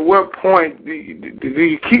saying, at what point do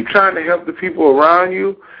you keep trying to help the people around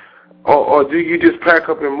you, Or do you just pack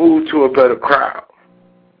up and move to a better crowd?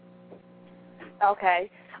 Okay.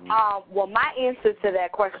 Well, my answer to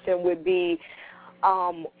that question would be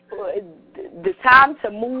the time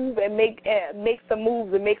to move and make some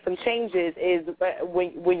moves and make some changes is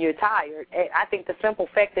when you're tired. I think the simple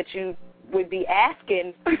fact that you would be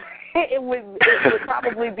asking, it would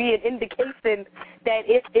probably be an indication that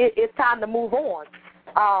it's time to move on.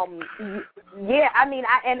 Yeah, I mean,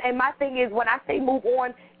 and my thing is, when I say move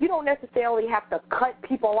on, you don't necessarily have to cut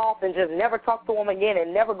people off and just never talk to them again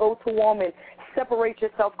and never go to them and separate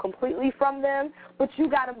yourself completely from them. But you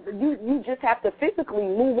just have to physically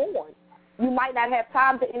move on. You might not have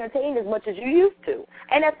time to entertain as much as you used to,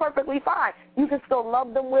 and that's perfectly fine. You can still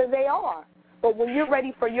love them where they are. But when you're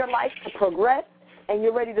ready for your life to progress and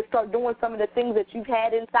you're ready to start doing some of the things that you've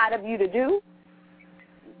had inside of you to do,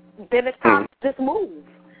 then it's time to just move.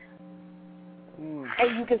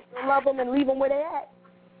 And you can still love them and leave them where they're at.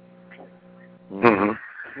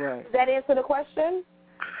 Right. Does that answer the question?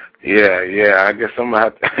 Yeah. I guess I'm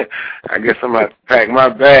gonna have to pack my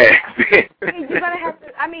bags. You're gonna have to.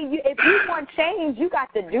 I mean, if you want change, you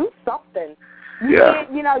got to do something.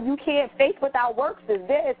 You can't faith without works is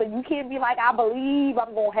there. So you can't be like, I believe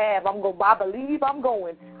I'm gonna have. I believe I'm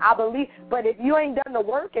going. I believe. But if you ain't done the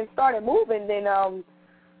work and started moving, then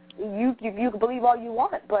you can believe all you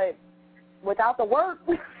want, but without the work.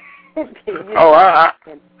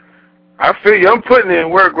 I feel you. I'm putting in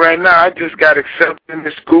work right now. I just got accepted in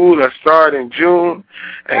the school. I started in June,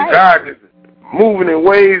 and God is moving in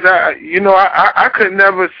ways I could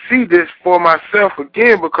never see this for myself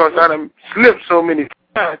again because I done slipped so many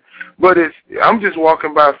times. But I'm just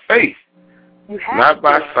walking by faith, not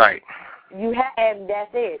by sight. You have, and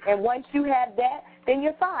that's it. And once you have that, then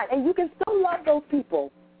you're fine, and you can still love those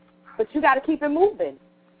people, but you got to keep it moving.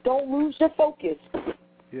 Don't lose your focus.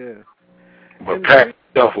 Yeah. But pack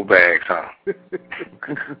duffel bags, huh?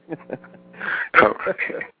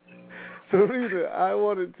 So, Rita, I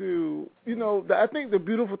wanted to, I think the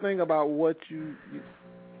beautiful thing about what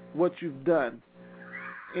you've done,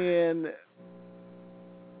 and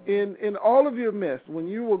in all of your mess, when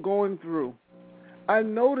you were going through, I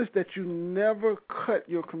noticed that you never cut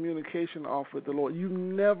your communication off with the Lord. You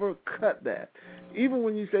never cut that. Even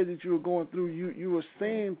when you said that you were going through, you were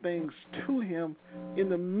saying things to Him in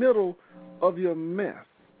the middle of your mess.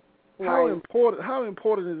 Right. How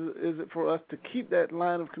important is it for us to keep that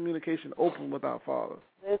line of communication open with our Father?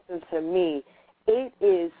 Listen to me. It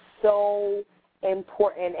is so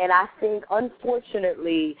important, and I think,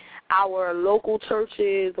 unfortunately, our local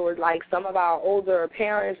churches or like some of our older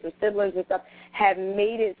parents and siblings and stuff have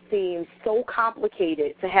made it seem so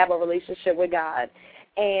complicated to have a relationship with God,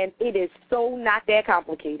 and it is so not that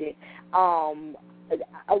complicated.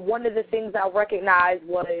 One of the things I recognized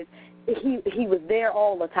was he was there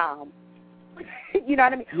all the time. You know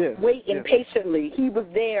what I mean? Yes. Waiting patiently. He was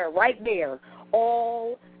there, right there,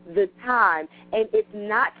 all the time. And it's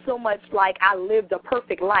not so much like I lived a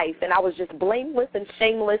perfect life and I was just blameless and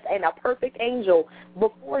shameless and a perfect angel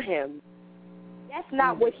before Him. That's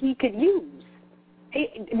not what He could use.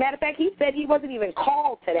 Matter of fact, He said He wasn't even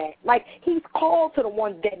called to that. Like, He's called to the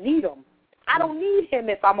ones that need Him. I don't need Him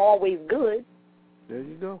if I'm always good. There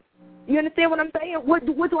you go. You understand what I'm saying? What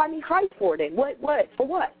do I need Christ for then? What? For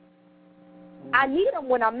what? I need Him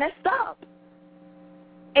when I'm messed up.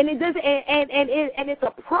 And it doesn't, and it's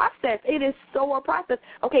a process. It is so a process.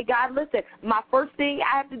 Okay, God, listen. My first thing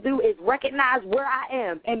I have to do is recognize where I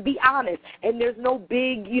am and be honest. And there's no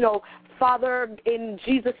big, Father, in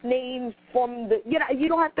Jesus' name, from the. You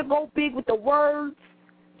don't have to go big with the words.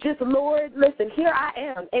 Just, Lord, listen. Here I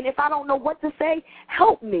am. And if I don't know what to say,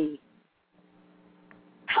 help me.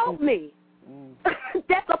 Help me.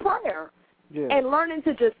 That's a prayer. Yeah. And learning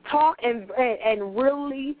to just talk and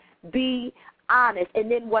really be honest. And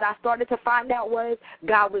then what I started to find out was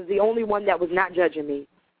God was the only one that was not judging me.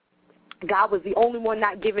 God was the only one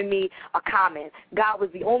not giving me a comment. God was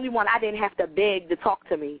the only one I didn't have to beg to talk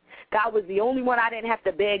to me. God was the only one I didn't have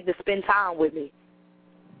to beg to spend time with me.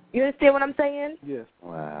 You understand what I'm saying? Yes.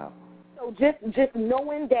 Wow. So just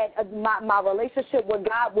knowing that my relationship with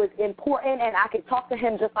God was important, and I could talk to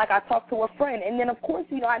Him just like I talk to a friend. And then, of course,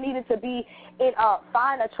 I needed to be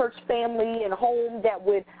find a church family and home that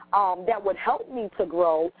would help me to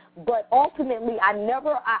grow. But ultimately, I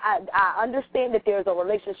understand that there's a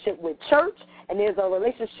relationship with church and there's a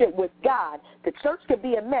relationship with God. The church could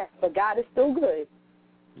be a mess, but God is still good.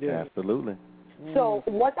 Yeah, absolutely. So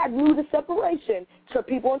once I knew the separation, so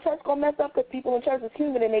people in church gonna mess up because people in church is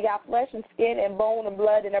human and they got flesh and skin and bone and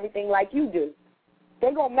blood and everything like you do.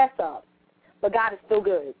 They gonna mess up, but God is still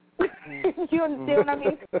good. You understand what I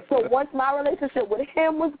mean? So once my relationship with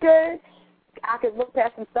him was good, I could look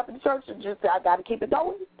past some stuff in the church and just, I got to keep it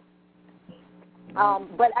going.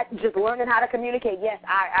 But just learning how to communicate, yes,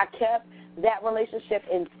 I kept that relationship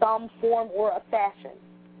in some form or a fashion.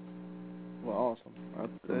 Well, awesome.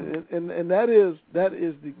 And that is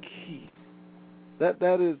the key.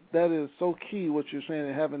 That is so key what you're saying,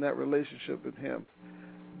 and having that relationship with him.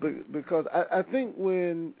 Because I think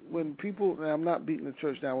when people, and I'm not beating the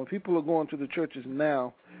church down, when people are going to the churches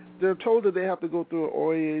now, they're told that they have to go through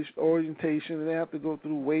an orientation, and they have to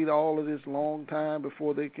wait all of this long time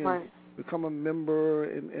before they can become a member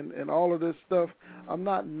and all of this stuff. I'm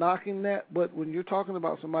not knocking that, but when you're talking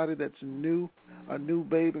about somebody that's new, a new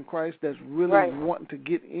babe in Christ that's really wanting to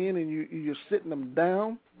get in, and you're sitting them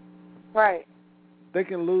down, they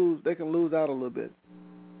can lose out a little bit.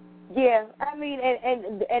 Yeah, I mean,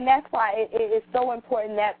 and that's why it is so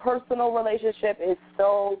important. That personal relationship is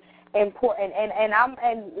so important. And I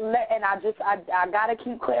gotta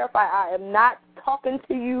keep clarifying. I am not talking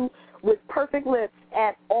to you with perfect lips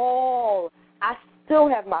at all. I still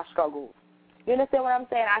have my struggles. You understand what I'm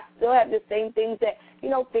saying? I still have the same things that,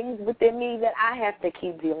 things within me that I have to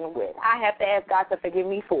keep dealing with. I have to ask God to forgive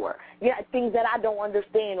me for. Things that I don't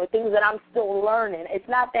understand or things that I'm still learning. It's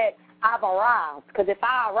not that I've arrived, because if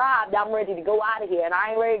I arrived, I'm ready to go out of here, and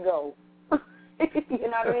I ain't ready to go. You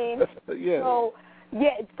know what I mean? Yeah.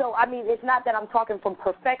 So, I mean, it's not that I'm talking from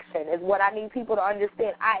perfection. It's what I need people to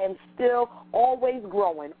understand. I am still always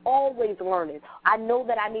growing, always learning. I know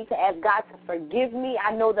that I need to ask God to forgive me.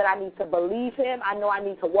 I know that I need to believe him. I know I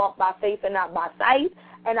need to walk by faith and not by sight.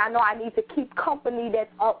 And I know I need to keep company that's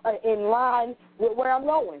in line with where I'm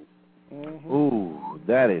going. Mm-hmm. Ooh,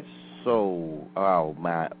 that is so, oh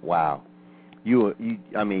my, wow. You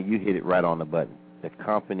hit it right on the button. The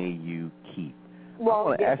company you keep. Well, I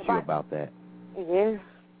want to ask you about that. Yes.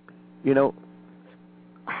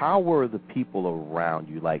 How were the people around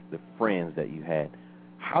you, like the friends that you had,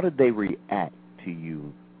 how did they react to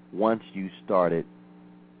you once you started,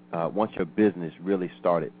 once your business really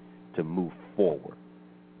started to move forward?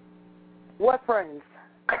 What friends?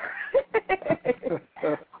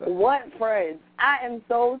 What friends? I am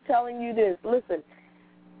so telling you this. Listen,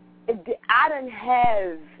 I didn't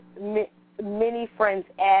have many friends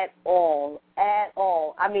at all.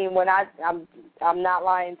 I mean, when I'm not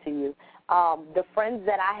lying to you. The friends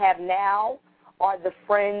that I have now are the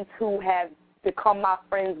friends who have become my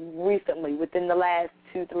friends recently, within the last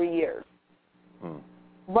 2-3 years.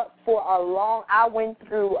 But for I went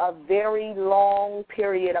through a very long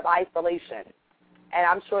period of isolation. And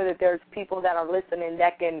I'm sure that there's people that are listening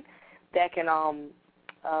that can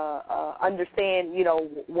understand,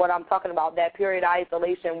 what I'm talking about, that period of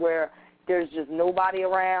isolation where there's just nobody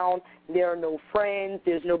around, there are no friends,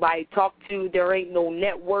 there's nobody to talk to, there ain't no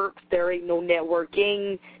networks, there ain't no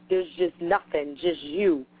networking, there's just nothing, just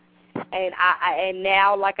you. And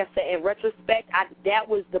now, like I said, in retrospect, that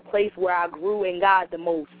was the place where I grew in God the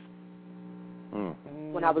most.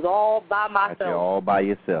 When I was all by myself. You're all by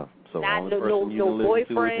yourself. So no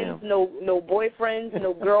boyfriends, no boyfriends,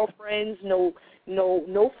 no girlfriends,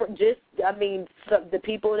 just, I mean, the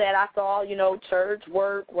people that I saw, church,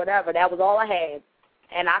 work, whatever, that was all I had.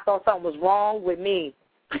 And I thought something was wrong with me.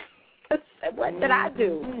 What did I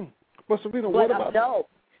do? Well, Sirena, what about... No.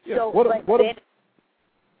 Yeah, so,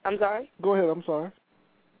 I'm sorry? Go ahead, I'm sorry.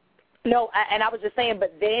 No, and I was just saying,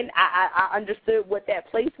 but then I understood what that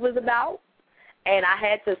place was about. And I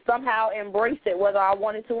had to somehow embrace it, whether I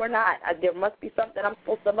wanted to or not. There must be something I'm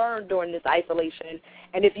supposed to learn during this isolation.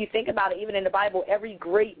 And if you think about it, even in the Bible, every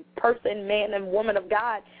great person, man and woman of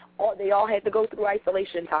God, they all had to go through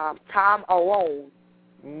isolation time alone.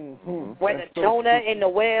 Mm-hmm. Whether Jonah in the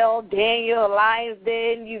well, Daniel, lion's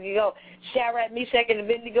den, you go Shadrach, Meshach, and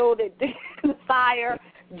Abednego, the fire,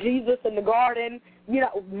 Jesus in the garden,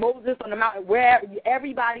 Moses on the mountain, where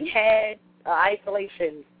everybody had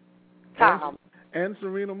isolation time. And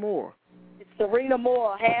Sirena Moore. Sirena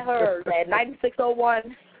Moore had hers at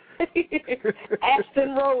 9601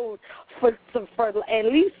 Ashton Road for at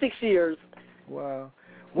least 6 years. Wow.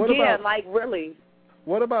 Really.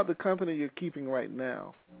 What about the company you're keeping right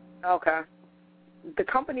now? Okay. The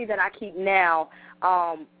company that I keep now,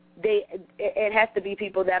 it has to be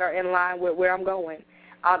people that are in line with where I'm going.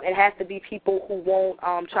 It has to be people who won't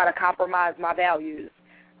try to compromise my values.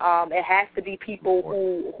 It has to be people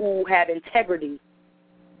who have integrity.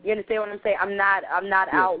 You understand what I'm saying? I'm not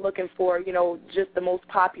out looking for, just the most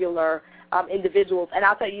popular individuals. And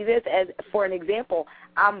I'll tell you this, as for an example,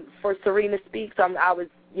 for Sirena Speaks, I was,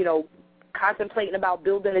 contemplating about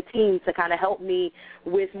building a team to kind of help me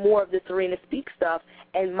with more of the Sirena Speak stuff.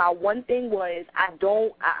 And my one thing was I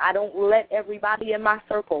don't let everybody in my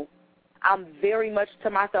circle. I'm very much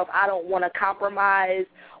to myself. I don't want to compromise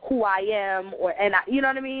who I am, you know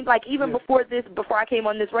what I mean? Like even before I came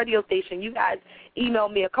on this radio station, you guys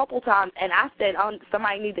emailed me a couple times, and I said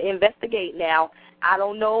somebody needs to investigate now. I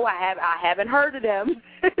don't know. I haven't heard of them.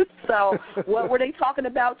 So what were they talking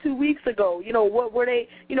about 2 weeks ago? You know, what were they?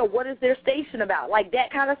 You know, what is their station about? Like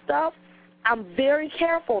that kind of stuff. I'm very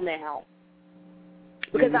careful now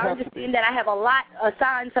because I understand that I have a lot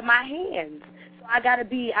assigned to my hands. I gotta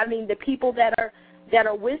be. I mean, the people that are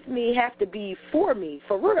with me have to be for me,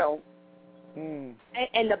 for real. And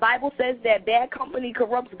the Bible says that bad company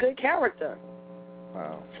corrupts good character.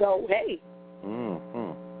 Wow. So hey,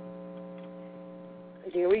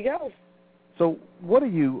 here we go. So what are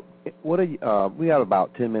you? We have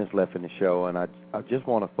about 10 minutes left in the show, and I just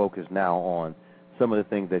want to focus now on some of the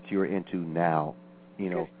things that you're into now. You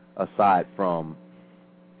know, aside from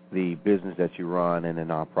the business that you run and the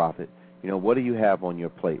nonprofit. You know, what do you have on your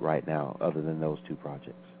plate right now other than those two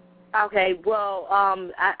projects? Okay, well,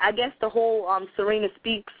 I guess the whole Sirena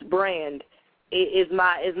Speaks brand is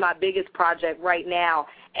my biggest project right now,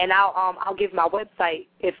 and I'll give my website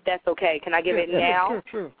if that's okay. Can I give it now?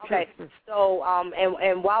 Sure. Okay. So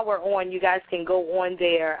and while we're on, you guys can go on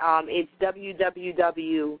there. It's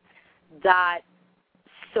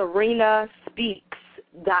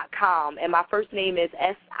www.serenaspeaks.com, and my first name is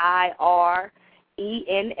SIRENA.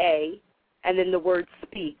 And then the word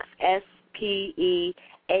speaks, SPEAKS.com.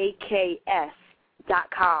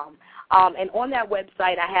 And on that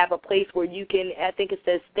website, I have a place where you can, I think it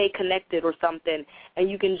says stay connected or something, and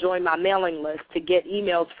you can join my mailing list to get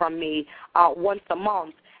emails from me once a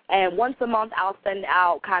month. And once a month, I'll send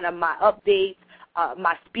out kind of my updates,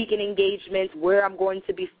 my speaking engagements, where I'm going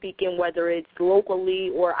to be speaking, whether it's locally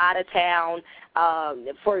or out of town.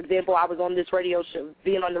 For example, I was on this radio show,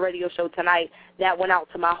 being on the radio show tonight. That went out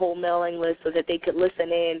to my whole mailing list so that they could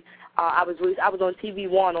listen in. I was on TV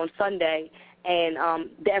One on Sunday, and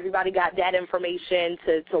everybody got that information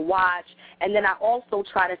to watch. And then I also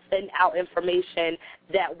try to send out information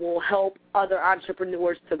that will help other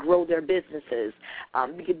entrepreneurs to grow their businesses.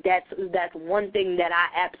 Because that's one thing that I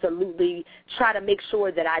absolutely try to make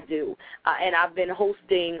sure that I do. And I've been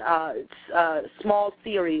hosting small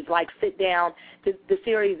series like Sit Down. The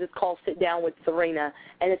series is called Sit Down with Sirena,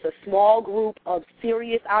 and it's a small group of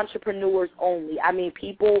serious entrepreneurs only. I mean,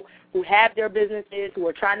 people who have their businesses, who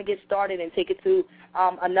are trying to get started and take it to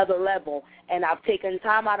another level. And I've taken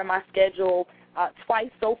time out of my schedule twice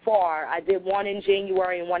so far. I did one in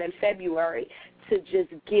January and one in February to just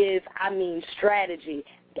give, strategy.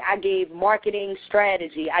 I gave marketing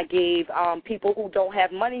strategy. I gave people who don't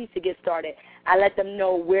have money to get started, I let them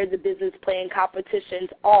know where the business plan competitions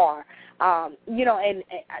are, and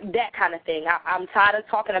that kind of thing. I'm tired of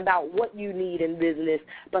talking about what you need in business,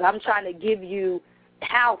 but I'm trying to give you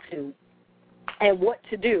how to and what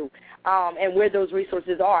to do. And where those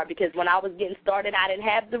resources are, because when I was getting started, I didn't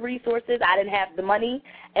have the resources, I didn't have the money,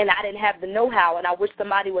 and I didn't have the know-how, and I wish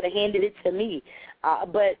somebody would have handed it to me.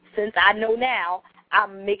 But since I know now,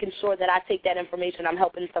 I'm making sure that I take that information, I'm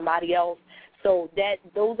helping somebody else. So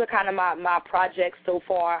those are kind of my projects so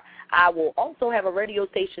far. I will also have a radio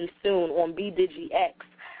station soon on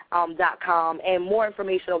bdigx.com, and more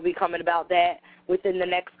information will be coming about that within the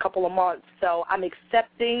next couple of months. So I'm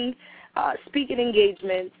accepting speaking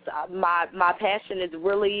engagements. My passion is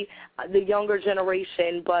really the younger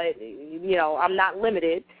generation, but I'm not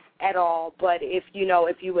limited at all. But if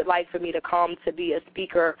you would like for me to come to be a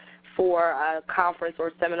speaker for a conference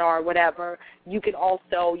or seminar or whatever, you can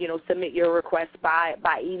also submit your request by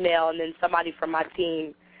email, and then somebody from my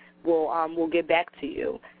team will get back to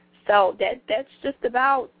you. So that's just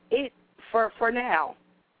about it for now.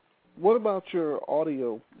 What about your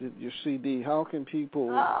audio, your CD? How can people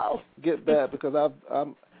get that? Because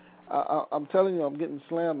I'm telling you, I'm getting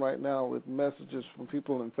slammed right now with messages from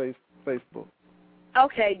people in Facebook.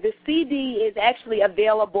 Okay, the CD is actually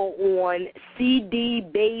available on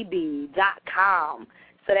cdbaby.com.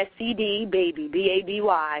 So that's CD-Baby,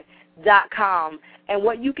 B-A-B-Y.com. And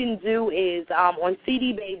what you can do is on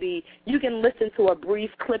CD Baby, you can listen to a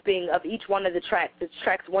brief clipping of each one of the tracks. It's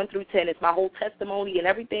tracks 1 through 10. It's my whole testimony and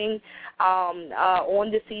everything on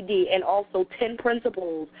the CD, and also 10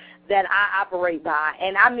 principles that I operate by.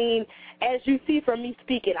 And as you see from me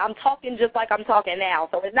speaking, I'm talking just like I'm talking now.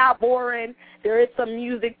 So it's not boring. There is some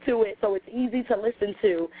music to it, so it's easy to listen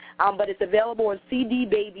to. But it's available on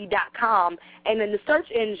cdbaby.com. And in the search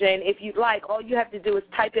engine, if you'd like, all you have to do is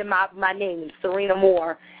type in my my name, Sirena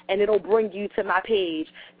Moore, and it'll bring you to my page.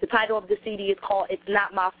 The title of the CD is called It's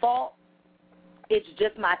Not My Fault, It's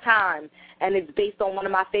Just My Time, and it's based on one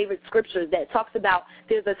of my favorite scriptures that talks about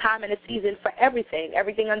there's a time and a season for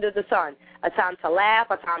everything under the sun, a time to laugh,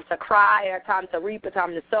 a time to cry, a time to reap, a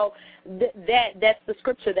time to sow. That's the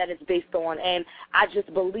scripture that it's based on, and I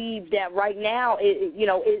just believe that right now,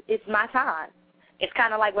 it's my time. It's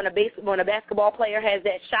kind of like when a basketball player has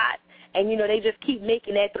that shot, and, they just keep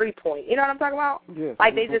making that three-point. You know what I'm talking about? Yes.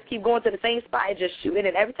 Like they just keep going to the same spot and just shooting,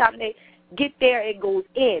 and every time they get there, it goes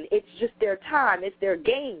in. It's just their time. It's their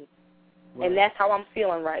game. Right. And that's how I'm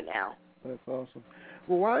feeling right now. That's awesome.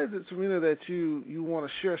 Well, why is it, Sirena, that you want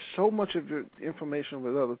to share so much of your information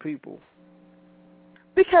with other people?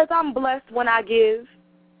 Because I'm blessed when I give.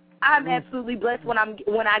 I'm absolutely blessed when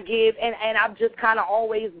I give, and I've just kind of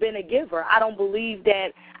always been a giver. I don't believe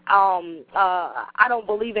that I don't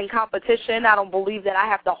believe in competition. I don't believe that I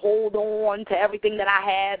have to hold on to everything that I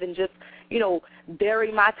have and just,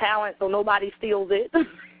 bury my talent so nobody steals it.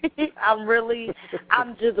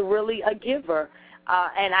 I'm just really a giver.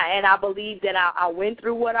 And I believe that I went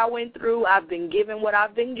through what I went through. I've been given what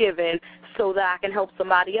I've been given so that I can help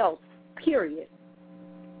somebody else, period.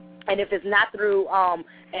 And if it's not through,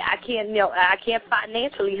 I can't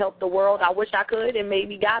financially help the world. I wish I could, and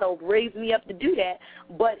maybe God will raise me up to do that.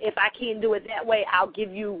 But if I can't do it that way, I'll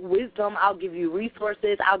give you wisdom. I'll give you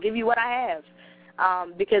resources. I'll give you what I have,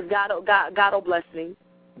 because God will bless me.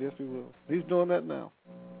 Yes, He will. He's doing that now.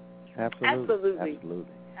 Absolutely.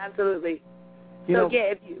 So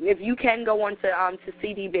if you can go on to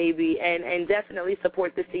CD Baby and definitely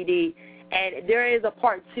support the CD. And there is a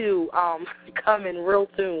part 2 coming real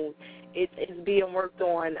soon. It's being worked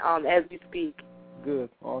on as we speak. Good.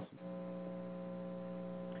 Awesome.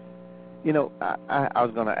 I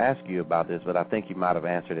was going to ask you about this, but I think you might have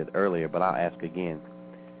answered it earlier, but I'll ask again.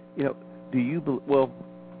 Do you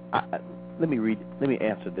let me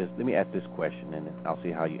answer this. Let me ask this question, and I'll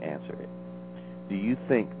see how you answer it. Do you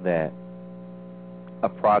think that a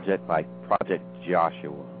project like Project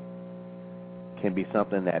Joshua can be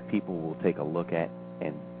something that people will take a look at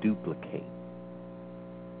and duplicate?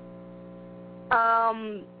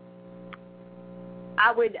 I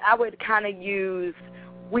would kind of use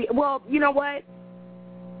you know what?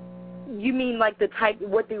 You mean like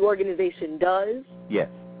what the organization does? Yes.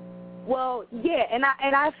 Well, yeah, and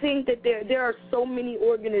I think that there are so many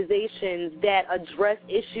organizations that address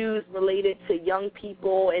issues related to young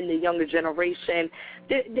people and the younger generation.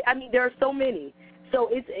 There are so many. So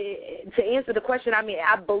to answer the question,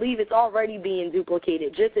 I believe it's already being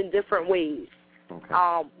duplicated, just in different ways, okay.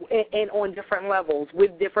 And on different levels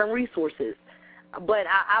with different resources. But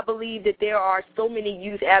I believe that there are so many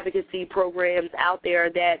youth advocacy programs out there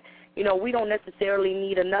that, we don't necessarily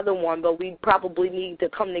need another one, but we probably need to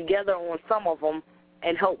come together on some of them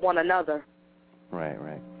and help one another. Right.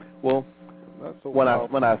 Well,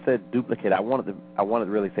 when I said duplicate, I wanted to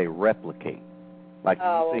really say replicate. Like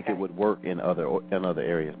you think it would work in other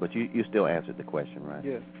areas, but you still answered the question, right?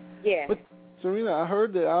 Yes. Yeah. But Sirena,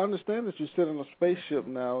 I understand that you sit in a spaceship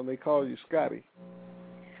now, and they call you Scotty.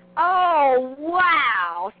 Oh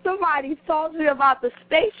wow! Somebody told me about the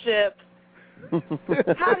spaceship.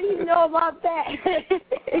 How do you know about that?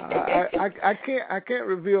 I can't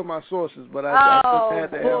reveal my sources, but I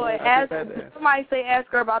just had to ask. Somebody say ask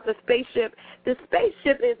her about the spaceship. The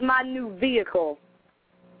spaceship is my new vehicle.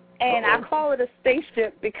 And I call it a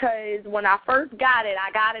spaceship because when I first got it,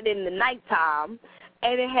 I got it in the nighttime,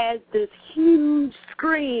 and it has this huge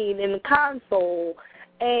screen in the console,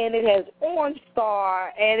 and it has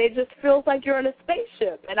OnStar, and it just feels like you're in a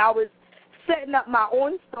spaceship. And I was setting up my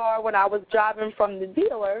OnStar when I was driving from the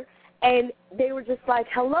dealer, and they were just like,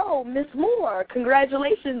 "Hello, Miss Moore,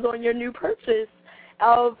 congratulations on your new purchase."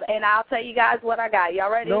 And I'll tell you guys what I got. Y'all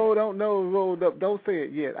ready? No, don't say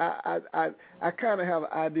it yet. I kind of have an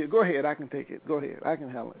idea. Go ahead, I can take it. Go ahead, I can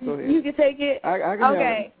handle it. Go ahead. You can take it? I can handle it.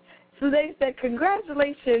 Okay. So they said,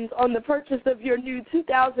 congratulations on the purchase of your new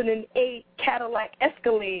 2008 Cadillac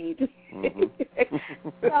Escalade. Mm-hmm.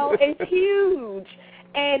 So it's huge.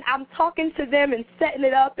 And I'm talking to them and setting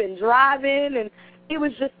it up and driving, and it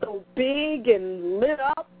was just so big and lit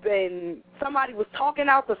up, and somebody was talking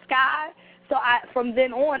out the sky. So from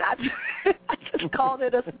then on, I just called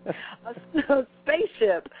it a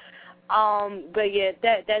spaceship. But yeah,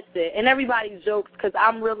 that's it. And everybody jokes because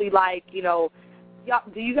I'm really like, y'all,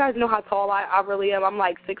 do you guys know how tall I really am? I'm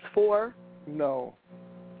like 6'4". No.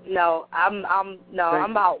 No, I'm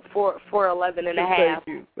about 4'11" and a half. Thank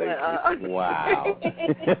you. Wow.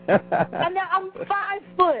 And now I'm 5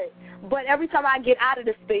 foot. But every time I get out of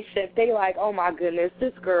the spaceship, they like, oh, my goodness,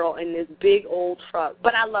 this girl in this big old truck.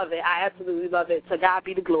 But I love it. I absolutely love it. To God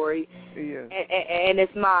be the glory. Yes. And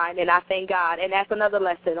it's mine, and I thank God. And that's another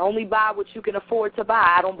lesson. Only buy what you can afford to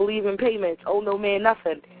buy. I don't believe in payments. Owe no man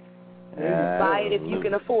nothing. Buy it if you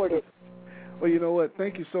can afford it. Well, you know what?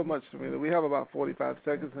 Thank you so much, Sirena. We have about 45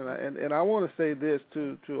 seconds, and I want to say this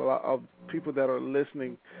to a lot of people that are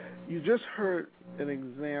listening. You just heard an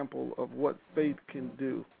example of what faith can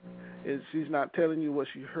do. She's not telling you what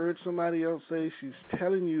she heard somebody else say. She's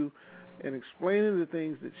telling you and explaining the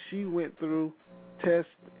things that she went through, tested,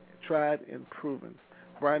 tried, and proven.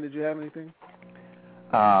 Brian, did you have anything?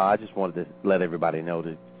 I just wanted to let everybody know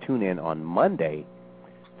to tune in on Monday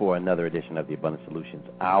for another edition of the Abundant Solutions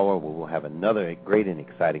Hour, where we'll have another great and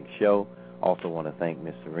exciting show. Also want to thank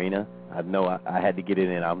Miss Sirena. I know I had to get it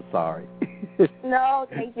in. I'm sorry. No,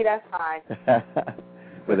 thank you. That's fine.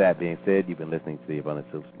 With that being said, you've been listening to the Abundant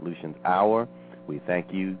Solutions Hour. We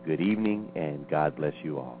thank you. Good evening, and God bless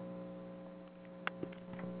you all.